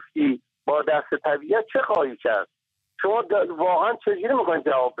فریفتی با دست طبیعت چه خواهی کرد؟ شما واقعا چجوری میخواین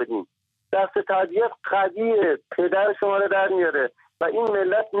جواب بدین؟ دست طبیعت قضیه پدر شما رو در میاره و این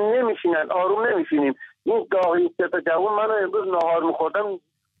ملت نمیشینن، آروم نمیشینیم. این داغی سه جوان منو امروز نهار میخوردم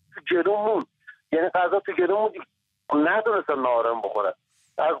تو جلوم موند، یعنی غذا تو جلوم موند، ندونستم نهارم بخورم.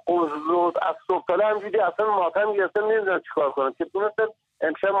 از قضوز از صبح تاله همجوری اصلا ماتم گرفتم، نمیدونم چیکار کنم که تونستم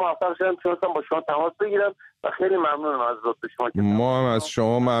امشب موفق شدم تونستم با شما تماس بگیرم و خیلی ممنونم از لطف شما. ما هم از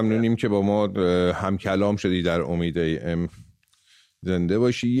شما ممنونیم که با ما هم کلام شدی در امید زنده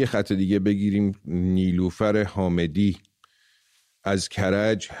باشی. یه خط دیگه بگیریم. نیلوفر حامدی از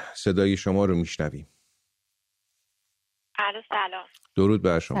کرج صدای شما رو میشنویم. سلام. درود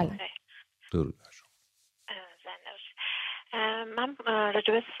بر شما. درود بر شما. زنده باشی. من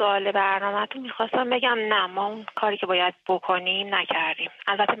راجع به سوال برنامه‌تون میخواستم بگم نه، ما اون کاری که باید بکنیم نکردیم.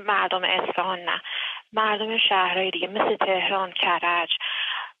 البته مردم اصفهان نه، مردم شهرهای دیگه مثل تهران، کرج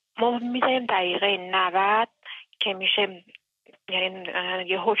ما میذاریم دقیقه 90 که میشه، یعنی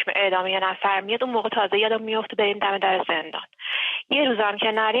یه حکم اعدام یه نفر میاد اون موقع تازه یادم میفته بریم دم در زندان. یه روز هم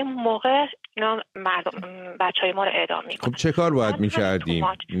که نریم موقع اینا مردم بچهای ما رو اعدام میکنن. خب چه کار باید میکردیم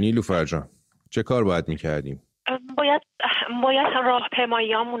نیلوفر جان؟ چه کار باید میکردیم؟ باید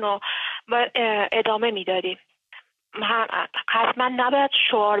راهپیماییامون رو ادامه میدادیم. حتما نباید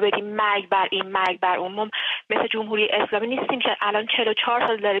شعار بدیم مرگ بر این مرگ بر اون. ما مثل جمهوری اسلامی نیستیم که الان 44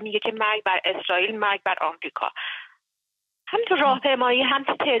 سال داره میگه که مرگ بر اسرائیل، مرگ بر آمریکا. همینطور راهپیمایی هم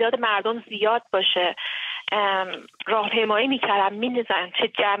تعداد مردم زیاد باشه، راهپیمایی میکردن می‌دونن چه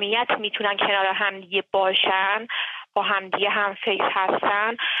جمعیت میتونن کنار همدیگه باشن، با همدیگه هم فکر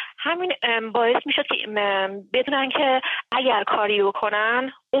هستن. همین باعث میشد که بدونن که اگر کاری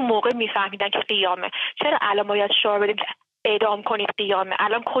بکنن اون موقع میفهمیدن که قیامه. چرا الان باید شعار بدیم که اعدام کنید قیامه؟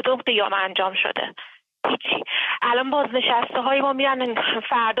 الان کدوم قیامه انجام شده؟ هیچی. الان بازنشسته های ما میرن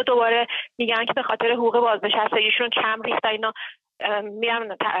فردا دوباره میگن که به خاطر حقوق بازنشستگیشون کم ریختن، اینا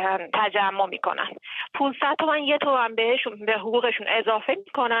میرن تجمع میکنن، 500 تومن 1 تومن بهشون به حقوقشون اضافه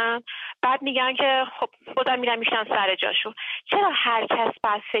میکنن، بعد میگن که خب خودم میرن میشن سر جاشون. چرا هر کس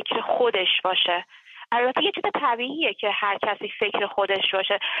باید فکر خودش باشه؟ البته یه چیز طبیعیه که هر کسی فکر خودش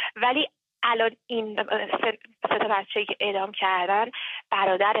باشه، ولی الان این 3 تا بچه‌ای که اعدام کردن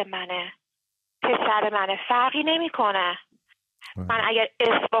برادر منه، پسر منه، فرقی نمیکنه. من اگر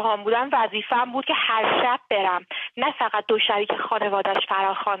اصفهان بودم وظیفه‌ام بود که هر شب برم، نه فقط 2 شبی که خانواده‌اش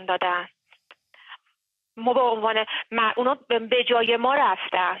فراخوان دادن. ما به عنوان اونا به جای ما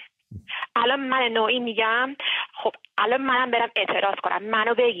رفتن. الان من نوعی میگم خب الان منم برم اعتراض کنم،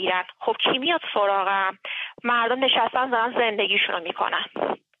 منو بگیرن، خب کی میاد سراغم؟ مردم نشستن دارن زندگیشونو میکنن.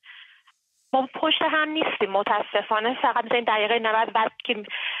 ما پشت هم نیستیم متاسفانه. فقط میذاریم دقیقه 90 بعد که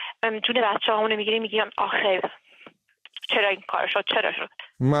جون بچه‌هامونو میگیریم میگیم آخه چرا این کار شد، چرا شد.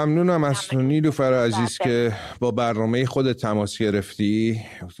 ممنونم از نیلوفر عزیز که با برنامه خود تماس گرفتی.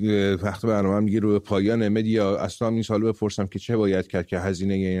 وقت برنامه هم دیگه رو به پایان. مدیا اصلا این سال بپرسم که چه باید کرد که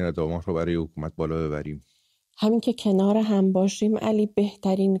هزینه این اعدامات رو برای حکومت بالا ببریم؟ همین که کنار هم باشیم علی،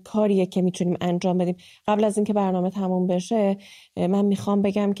 بهترین کاریه که میتونیم انجام بدیم. قبل از اینکه برنامه تموم بشه من میخوام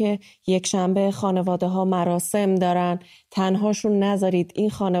بگم که یک شنبه خانواده ها مراسم دارن، تنهاشون نذارید. این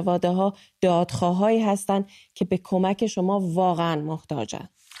خانواده ها دادخواهایی هستن که به کمک شما واقعا محتاجن.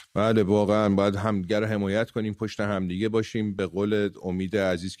 بله واقعا باید همدیگر رو حمایت کنیم، پشت همدیگه باشیم. به قول امید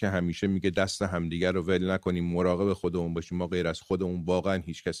عزیز که همیشه میگه دست همدیگر رو ول نکنیم، مراقب خودمون باشیم. ما غیر از خودمون واقعا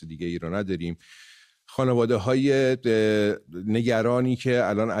هیچ کس دیگه ای رو نداریم. خانواده های نگرانی که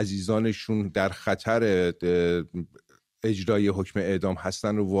الان عزیزانشون در خطر اجرای حکم اعدام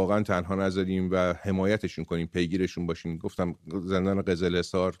هستن رو واقعا تنها نذاریم و حمایتشون کنیم، پیگیرشون باشیم. گفتم زندان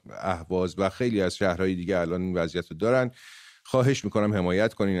قزل‌حصار، اهواز و خیلی از شهرهای دیگه الان این وضعیت رو دارن. خواهش میکنم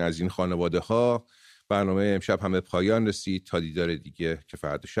حمایت کنین از این خانواده ها. برنامه امشب هم به پایان رسید. تا دیدار دیگه که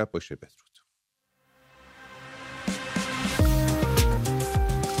فردا شب باشه. بدرود.